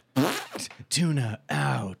out. Tuna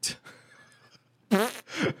out.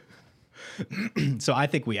 So I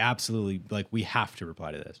think we absolutely, we have to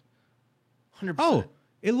reply to this. 100%. Oh,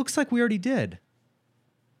 it looks like we already did.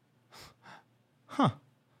 Huh.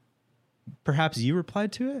 Perhaps you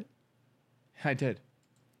replied to it? I did.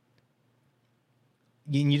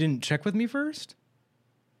 You didn't check with me first?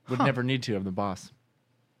 Would never need to. I'm the boss.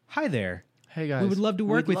 Hi there. Hey, guys. We would love to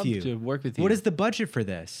work with you. To work with you. What is the budget for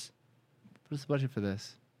this? What is the budget for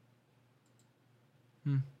this?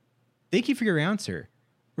 Thank you for your answer.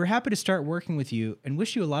 We're happy to start working with you and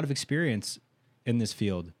wish you a lot of experience in this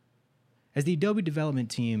field. As the Adobe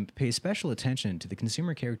development team pays special attention to the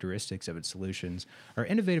consumer characteristics of its solutions, our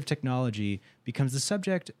innovative technology becomes the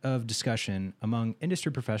subject of discussion among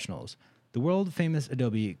industry professionals. The world-famous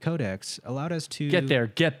Adobe Codex allowed us to... Get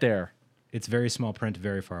there. It's very small print,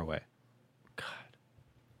 very far away. God.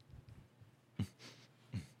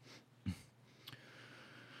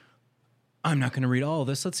 I'm not going to read all of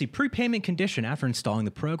this. Let's see. Prepayment condition. After installing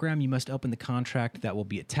the program, you must open the contract that will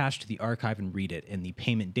be attached to the archive and read it. In the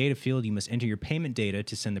payment data field, you must enter your payment data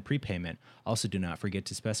to send the prepayment. Also, do not forget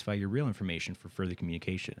to specify your real information for further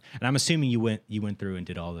communication. And I'm assuming you went through and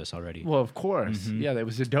did all this already. Well, of course. Mm-hmm. Yeah, that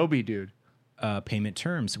was Adobe, dude. Payment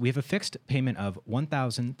terms. We have a fixed payment of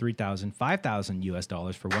 $1,000, $3,000, $5,000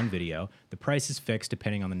 US for one video. The price is fixed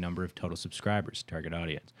depending on the number of total subscribers, target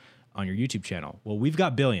audience, on your YouTube channel. Well, we've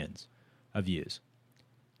got billions of views.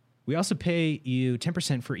 We also pay you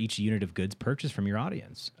 10% for each unit of goods purchased from your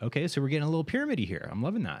audience. Okay, so we're getting a little pyramid here. I'm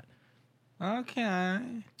loving that. Okay.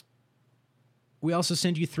 We also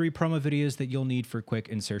send you 3 promo videos that you'll need for quick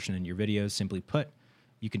insertion in your videos. Simply put,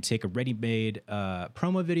 you can take a ready-made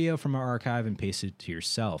promo video from our archive and paste it to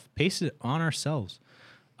yourself. Paste it on ourselves.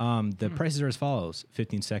 The prices are as follows.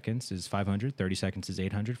 15 seconds is $500, 30 seconds is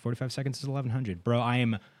 $800, 45 seconds is $1,100. Bro, I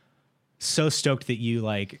am so stoked that you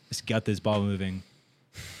got this ball moving.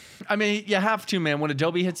 I mean, you have to, man. When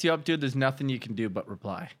Adobe hits you up, dude, there's nothing you can do but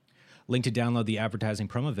reply. Link to download the advertising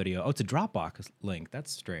promo video. Oh, it's a Dropbox link.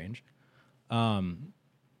 That's strange. Then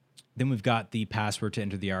we've got the password to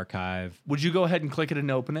enter the archive. Would you go ahead and click it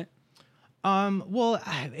and open it? Well,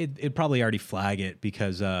 it'd probably already flag it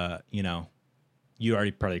because you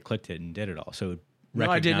already probably clicked it and did it all. So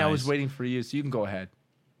no, I didn't. I was waiting for you, so you can go ahead.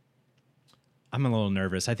 I'm a little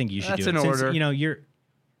nervous. I think you should do it. That's an order. Since, you're...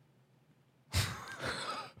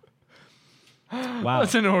 Wow.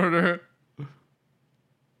 That's an order.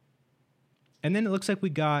 And then it looks like we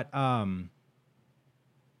got...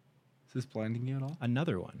 Is this blinding you at all?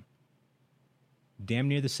 Another one. Damn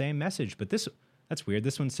near the same message, but that's weird.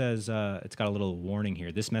 This one says, it's got a little warning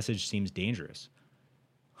here. This message seems dangerous.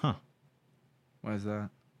 Huh. Why is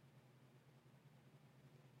that?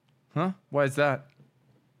 Huh? Why is that?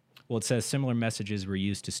 Well, it says similar messages were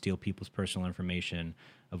used to steal people's personal information.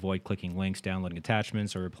 Avoid clicking links, downloading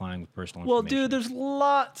attachments, or replying with personal information. Well, dude, there's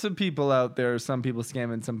lots of people out there. Some people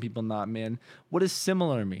scamming, some people not, man. What does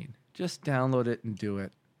similar mean? Just download it and do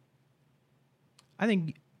it. I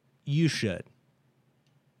think you should.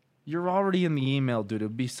 You're already in the email, dude. It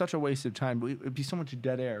would be such a waste of time. It would be so much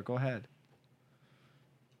dead air. Go ahead.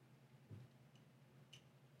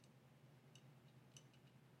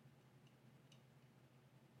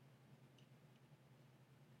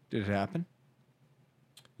 Did it happen?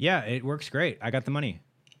 Yeah, it works great. I got the money.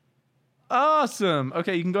 Awesome.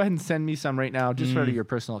 Okay, you can go ahead and send me some right now. Just for your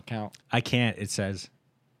personal account. I can't. It says.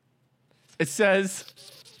 It says.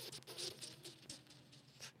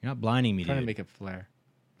 You're not blinding me, I'm trying dude. to make it flare.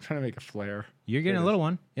 I'm trying to make a flare. You're getting a little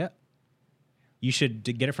one. Yeah. You should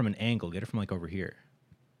get it from an angle. Get it from over here.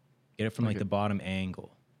 Get it from the bottom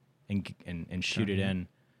angle, and shoot it in.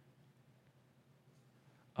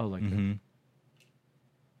 Oh, like that.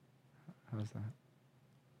 How's that?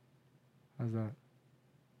 How's that?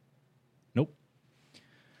 Nope.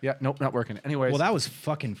 Yeah, nope, not working. Anyways. Well, that was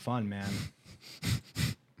fucking fun, man.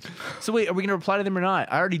 So wait, are we gonna reply to them or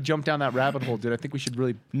not? I already jumped down that rabbit hole, dude. I think we should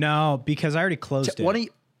really. No, because I already closed it.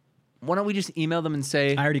 Why don't we just email them and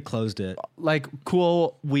say? I already closed it. Like,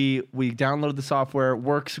 cool. We downloaded the software.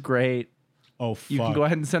 Works great. Oh, fuck. You can go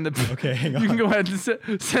ahead and send the. Okay, hang on. You can go ahead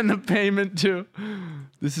and send the payment to.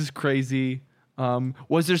 This is crazy.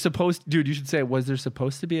 Was there supposed, dude? You should say, was there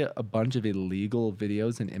supposed to be a bunch of illegal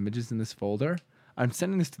videos and images in this folder? I'm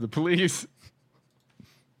sending this to the police.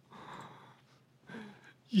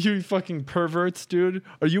 You fucking perverts, dude.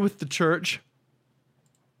 Are you with the church?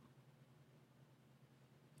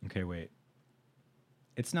 Okay, wait.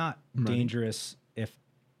 It's not dangerous if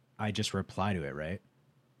I just reply to it, right?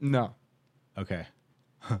 No. Okay.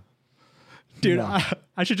 Dude, No.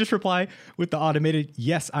 I should just reply with the automated,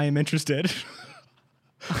 yes, I am interested.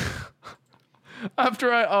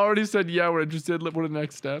 After I already said, yeah, we're interested. What are the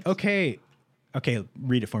next steps? Okay. Okay,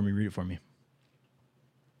 read it for me. Read it for me.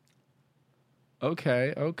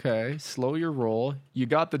 Okay. Slow your roll. You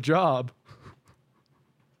got the job.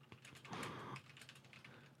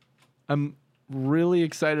 I'm really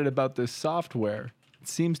excited about this software. It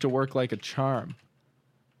seems to work like a charm.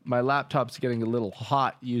 My laptop's getting a little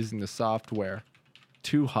hot using the software.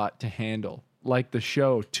 Too hot to handle. Like the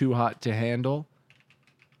show, Too Hot to Handle.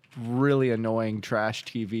 Really annoying trash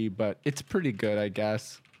TV, but it's pretty good, I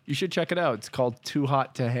guess. You should check it out. It's called Too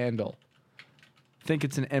Hot to Handle. I think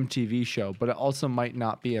it's an MTV show, but it also might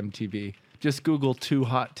not be MTV. Just Google Too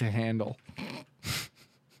Hot to Handle.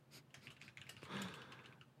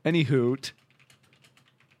 Anywho,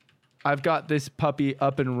 I've got this puppy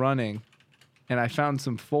up and running, and I found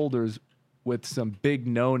some folders with some big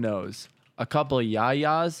no-nos. A couple of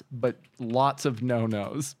yayas, but lots of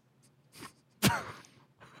no-nos.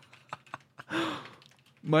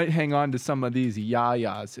 Might hang on to some of these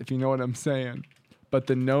yayas, if you know what I'm saying. But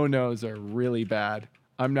the no-nos are really bad.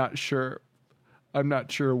 I'm not sure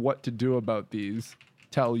what to do about these.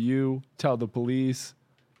 Tell you, tell the police.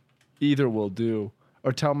 Either will do.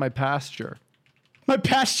 Or tell my pasture. My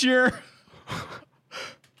pasture!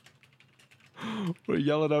 Or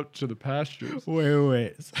yell it out to the pastures.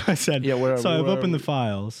 Wait. I said, yeah, I've opened the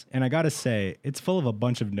files, and I gotta say, it's full of a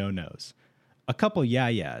bunch of no-nos. A couple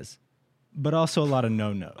yayas, but also a lot of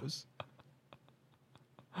no-nos.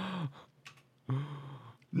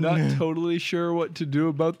 Not totally sure what to do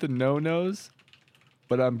about the no-nos,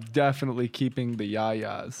 but I'm definitely keeping the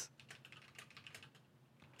yayas.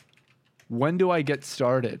 When do I get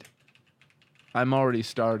started? I'm already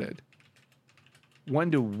started. When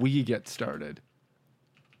do we get started?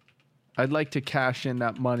 I'd like to cash in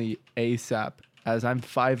that money ASAP, as I'm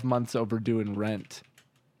 5 months overdue in rent.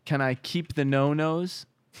 Can I keep the no-nos?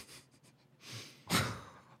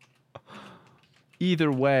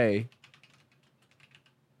 Either way,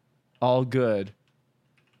 all good.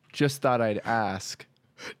 Just thought I'd ask.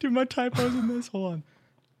 Dude, my typos in this. Hold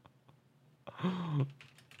on.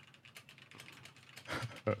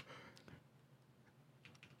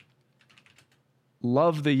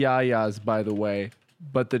 Love the yayas, by the way,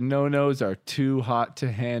 but the no-nos are too hot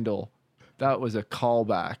to handle. That was a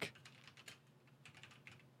callback.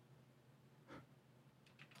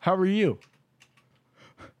 How are you?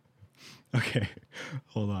 Okay,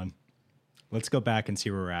 hold on. Let's go back and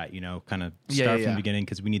see where we're at, kind of start from the beginning,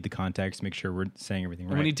 because we need the context, make sure we're saying everything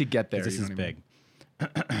right. We need to get there. This is big.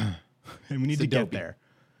 And we need to get there.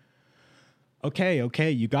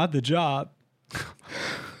 Okay, you got the job.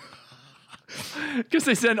 Because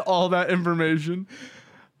they send all that information.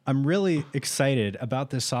 I'm really excited about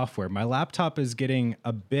this software. My laptop is getting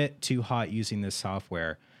a bit too hot using this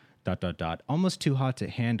software. ... Almost too hot to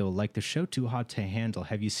handle, like the show Too Hot to Handle.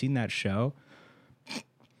 Have you seen that show?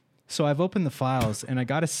 So I've opened the files, and I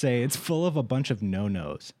gotta say, it's full of a bunch of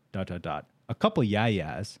no-nos. ... A couple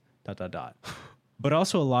yayas. ... But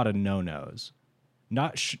also a lot of no-nos.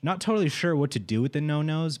 Not totally sure what to do with the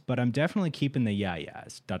no-nos, but I'm definitely keeping the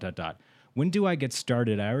yayas. ... When do I get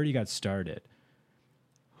started? I already got started.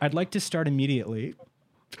 I'd like to start immediately.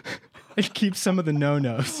 And keep some of the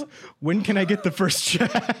no-nos. When can I get the first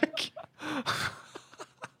check?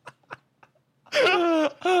 Oh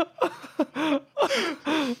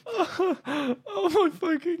my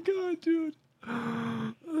fucking God, dude.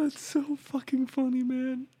 That's so fucking funny,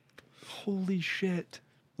 man. Holy shit.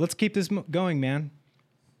 Let's keep this going, man.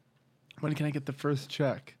 When can I get the first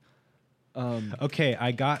check? Okay,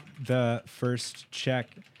 I got the first check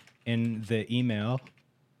in the email. ...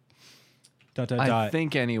 I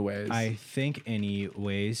think anyways.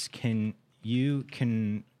 Can you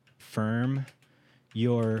confirm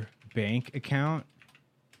your bank account?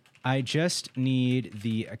 I just need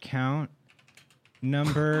the account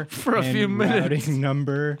number for a few minutes. Routing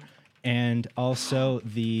number, and also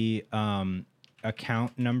the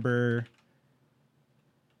account number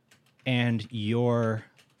and your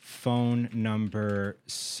phone number,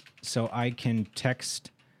 so I can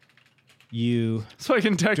text you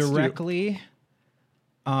directly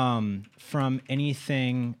from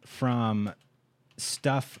anything from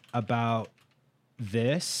stuff about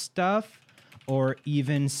this stuff, or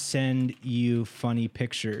even send you funny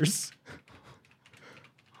pictures.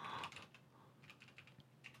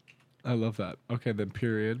 I love that. Okay, then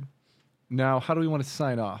period. Now, how do we want to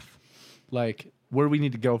sign off? Like, where do we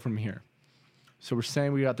need to go from here? So we're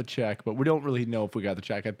saying we got the check, but we don't really know if we got the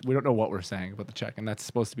check. We don't know what we're saying about the check, and that's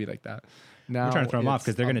supposed to be like that. Now we're trying to throw them off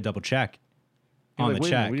because they're going to double check on the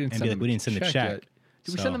check and be like, we didn't send the check.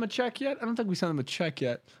 Did we send them a check yet? I don't think we sent them a check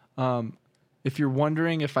yet. If you're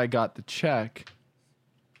wondering if I got the check,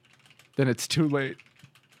 then it's too late.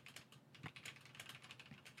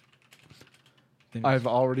 I've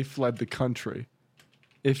already fled the country.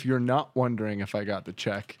 If you're not wondering if I got the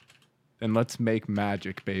check, then let's make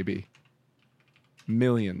magic, baby.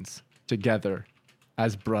 Millions together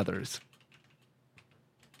as brothers.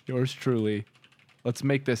 Yours truly. Let's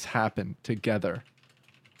make this happen together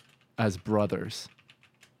as brothers.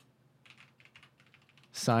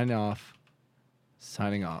 Signing off.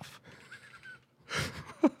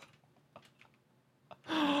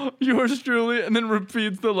 Yours truly, and then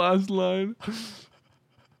repeats the last line.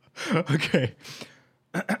 Okay.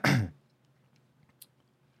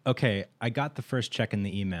 Okay, I got the first check in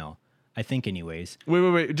the email. I think anyways.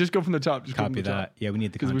 Wait. Just go from the top. Just copy that. Yeah, we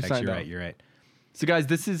need the context. You're right. So guys,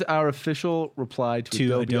 this is our official reply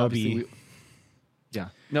to Adobe. Yeah.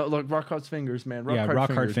 No, look, rock hard fingers, man.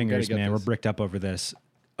 Rock hard fingers, man. We're bricked up over this.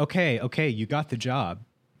 Okay, you got the job.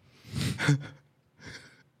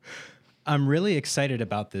 I'm really excited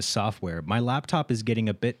about this software. My laptop is getting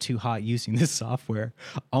a bit too hot using this software.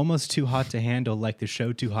 Almost too hot to handle, like the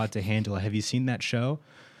show Too Hot to Handle. Have you seen that show?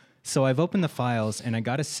 So I've opened the files, and I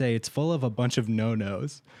gotta say, it's full of a bunch of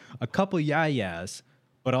no-nos. A couple yeah-yeahs,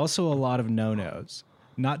 but also a lot of no-nos.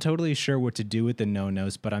 Not totally sure what to do with the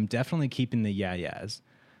no-nos, but I'm definitely keeping the yeah-yeahs.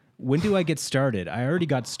 When do I get started? I already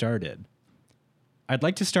got started. I'd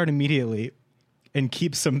like to start immediately and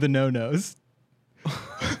keep some of the no-nos.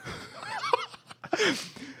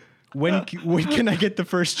 When can I get the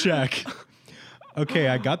first check? Okay,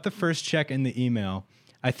 I got the first check in the email.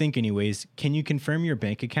 I think anyways. Can you confirm your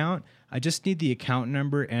bank account? I just need the account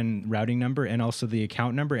number and routing number and also the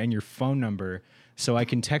account number and your phone number so I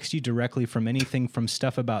can text you directly from anything from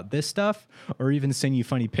stuff about this stuff or even send you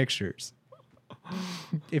funny pictures.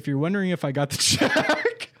 If you're wondering if I got the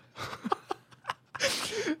check,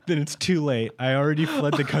 then it's too late. I already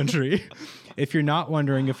fled the country. If you're not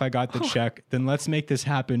wondering if I got the check, then let's make this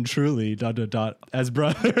happen truly, ... as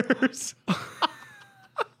brothers.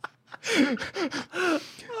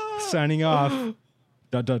 Signing off, ...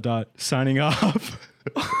 signing off.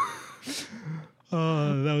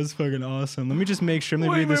 Oh, that was fucking awesome. Let me just make sure.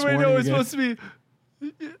 Let me read this warning no, it's again. supposed to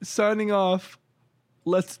be signing off.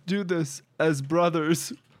 Let's do this as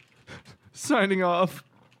brothers. Signing off.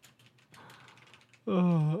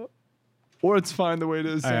 Or it's fine the way it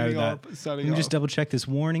is. Signing off. Let me just double check this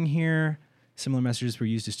warning here. Similar messages were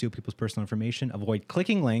used to steal people's personal information. Avoid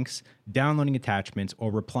clicking links, downloading attachments,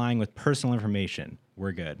 or replying with personal information.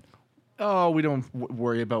 We're good. Oh, we don't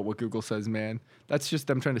worry about what Google says, man. That's just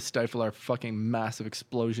them trying to stifle our fucking massive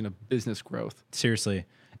explosion of business growth. Seriously.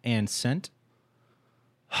 And sent.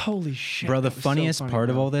 Holy shit. Bro, the funniest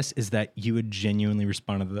part of all this is that you would genuinely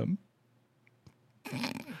respond to them.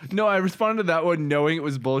 No, I responded to that one knowing it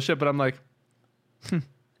was bullshit, but I'm like, I'm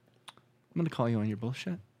going to call you on your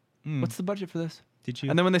bullshit. What's the budget for this? Did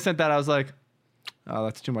you? And then when they sent that, I was like, oh,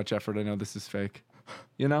 that's too much effort. I know this is fake.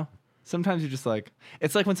 You know? Sometimes you're just like,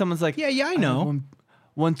 it's like when someone's like, yeah, I know.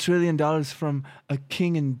 $1 trillion from a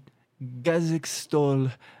king in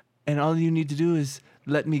Kazakhstan, and all you need to do is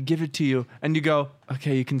let me give it to you. And you go,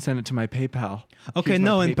 okay, you can send it to my PayPal. Okay,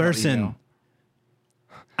 no, in person. Email.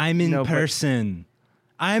 I'm in person.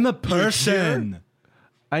 I'm a person.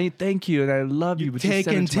 I thank you, and I love you. But take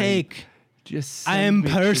and take. Just I am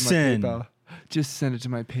person. Just send it to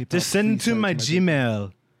my PayPal. Just send it to my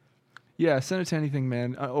Gmail. Yeah, send it to anything,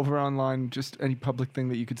 man. Over online, just any public thing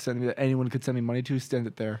that you could send me, that anyone could send me money to, send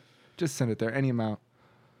it there. Just send it there, any amount.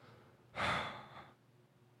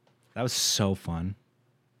 That was so fun.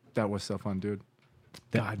 That was so fun, dude.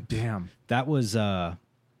 God damn. That was I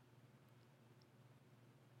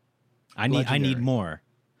need more.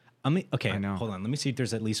 Okay, hold on. Let me see if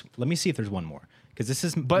there's one more. Because this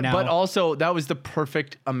is but also that was the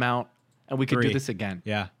perfect amount, and we could do this again.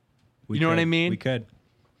 Yeah. You know what I mean? We could.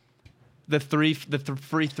 The free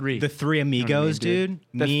three. The three amigos, dude.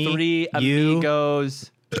 The three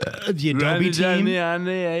amigos. The Adobe team.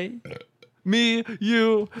 Me,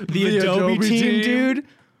 you, the Adobe team, dude.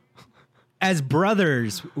 As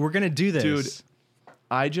brothers, we're gonna do this. Dude,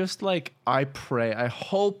 I pray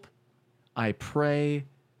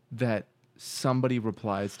that somebody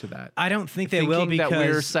replies to that. I don't think they will, because that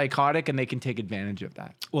we're psychotic and they can take advantage of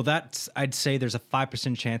that. Well, I'd say there's a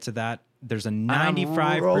 5% chance of that. There's a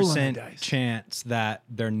 95% chance that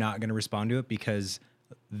they're not going to respond to it because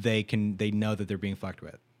they know that they're being fucked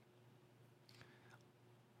with.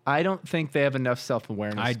 I don't think they have enough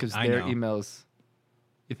self-awareness because their emails.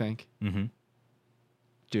 You think? Mm-hmm.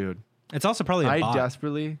 Dude, it's also probably a bot.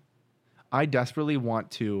 I desperately want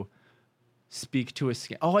to speak to a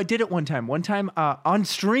scam. Oh, I did it one time. On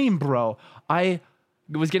stream, bro. I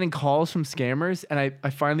was getting calls from scammers, and I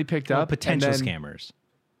finally picked up. Potential scammers.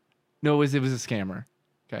 No, it was a scammer.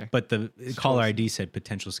 Okay. But the caller ID said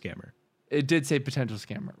potential scammer. It did say potential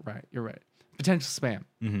scammer. Right. You're right. Potential spam.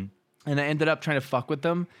 Mm-hmm. And I ended up trying to fuck with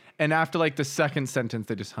them. And after like the second sentence,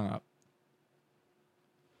 they just hung up.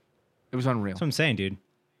 It was unreal. That's what I'm saying, dude.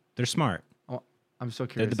 They're smart. Oh, I'm so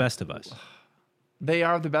curious. They're the best of us. They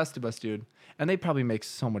are the best of us, dude. And they probably make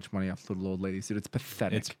so much money off little old ladies, dude. It's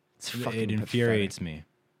pathetic. It infuriates me.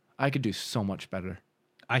 I could do so much better.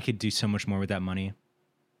 I could do so much more with that money.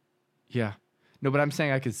 Yeah. No, but I'm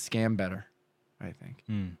saying I could scam better, I think.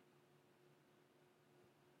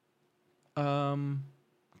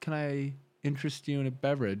 Can I interest you in a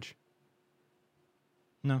beverage?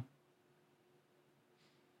 No.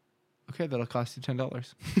 Okay, that'll cost you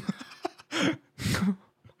 $10.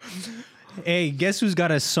 Hey, guess who's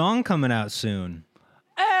got a song coming out soon?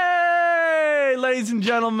 Hey, ladies and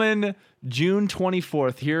gentlemen, June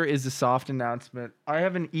 24th. Here is the soft announcement. I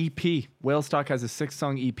have an EP. Whale Stock has a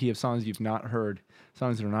 6-song EP of songs you've not heard,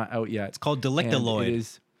 songs that are not out yet. It's called Delictaloid.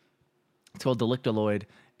 It's called Delictaloid,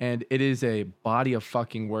 and it is a body of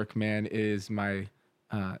fucking work, man. It is my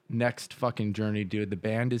next fucking journey, dude. The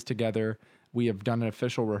band is together. We have done an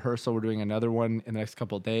official rehearsal. We're doing another one in the next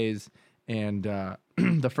couple of days. And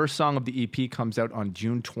the first song of the EP comes out on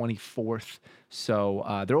June 24th. So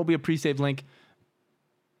there will be a pre-save link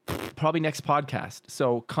probably next podcast.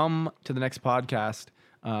 So come to the next podcast.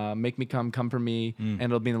 Make me come for me. And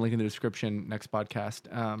it'll be in the link in the description next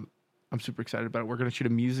podcast. I'm super excited about it. We're going to shoot a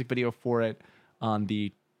music video for it on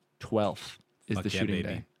the 12th is the shooting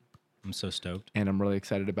day. I'm so stoked. And I'm really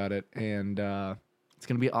excited about it. And it's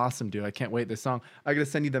going to be awesome, dude. I can't wait. This song. I got to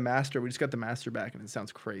send you the master. We just got the master back, and it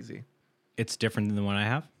sounds crazy. It's different than the one I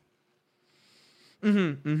have?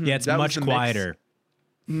 Yeah, it's much quieter.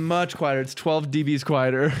 Much quieter. It's 12 dBs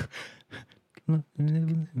quieter.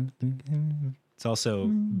 It's also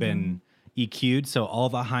been EQ'd, so all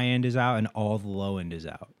the high end is out and all the low end is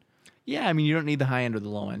out. Yeah, I mean, you don't need the high end or the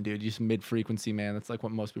low end, dude. You just mid-frequency, man. That's like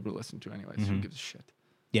what most people listen to anyway, so who gives a shit?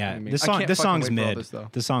 Yeah, you know I this mean? song's mid.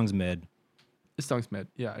 This song's mid. This song's mid.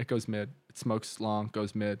 Yeah, it goes mid. It smokes long,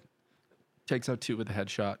 goes mid. Takes out 2 with a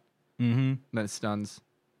headshot. Then it stuns,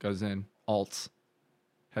 goes in, alts,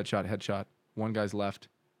 headshot. One guy's left.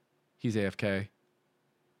 He's AFK.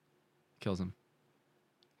 Kills him.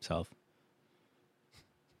 Self.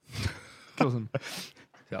 Kills him.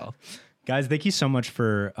 Self. Guys, thank you so much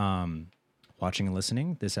for watching and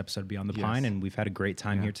listening. This episode of Beyond the Pine, and we've had a great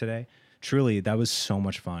time here today. Truly, that was so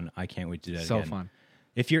much fun. I can't wait to do that again. So fun.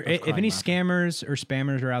 If any scammers or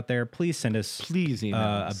spammers are out there, please send us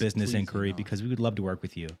a business inquiry because we would love to work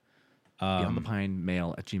with you.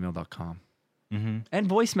 BeyondThePineMail@gmail.com. And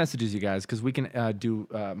voice messages, you guys, because we can do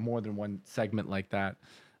more than one segment like that.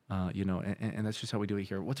 And that's just how we do it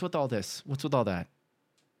here. What's with all this? What's with all that?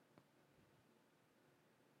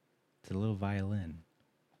 It's a little violin.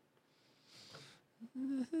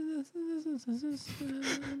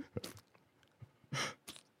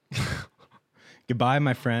 Goodbye,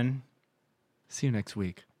 my friend. See you next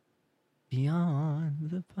week.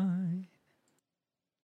 Beyond the Pine.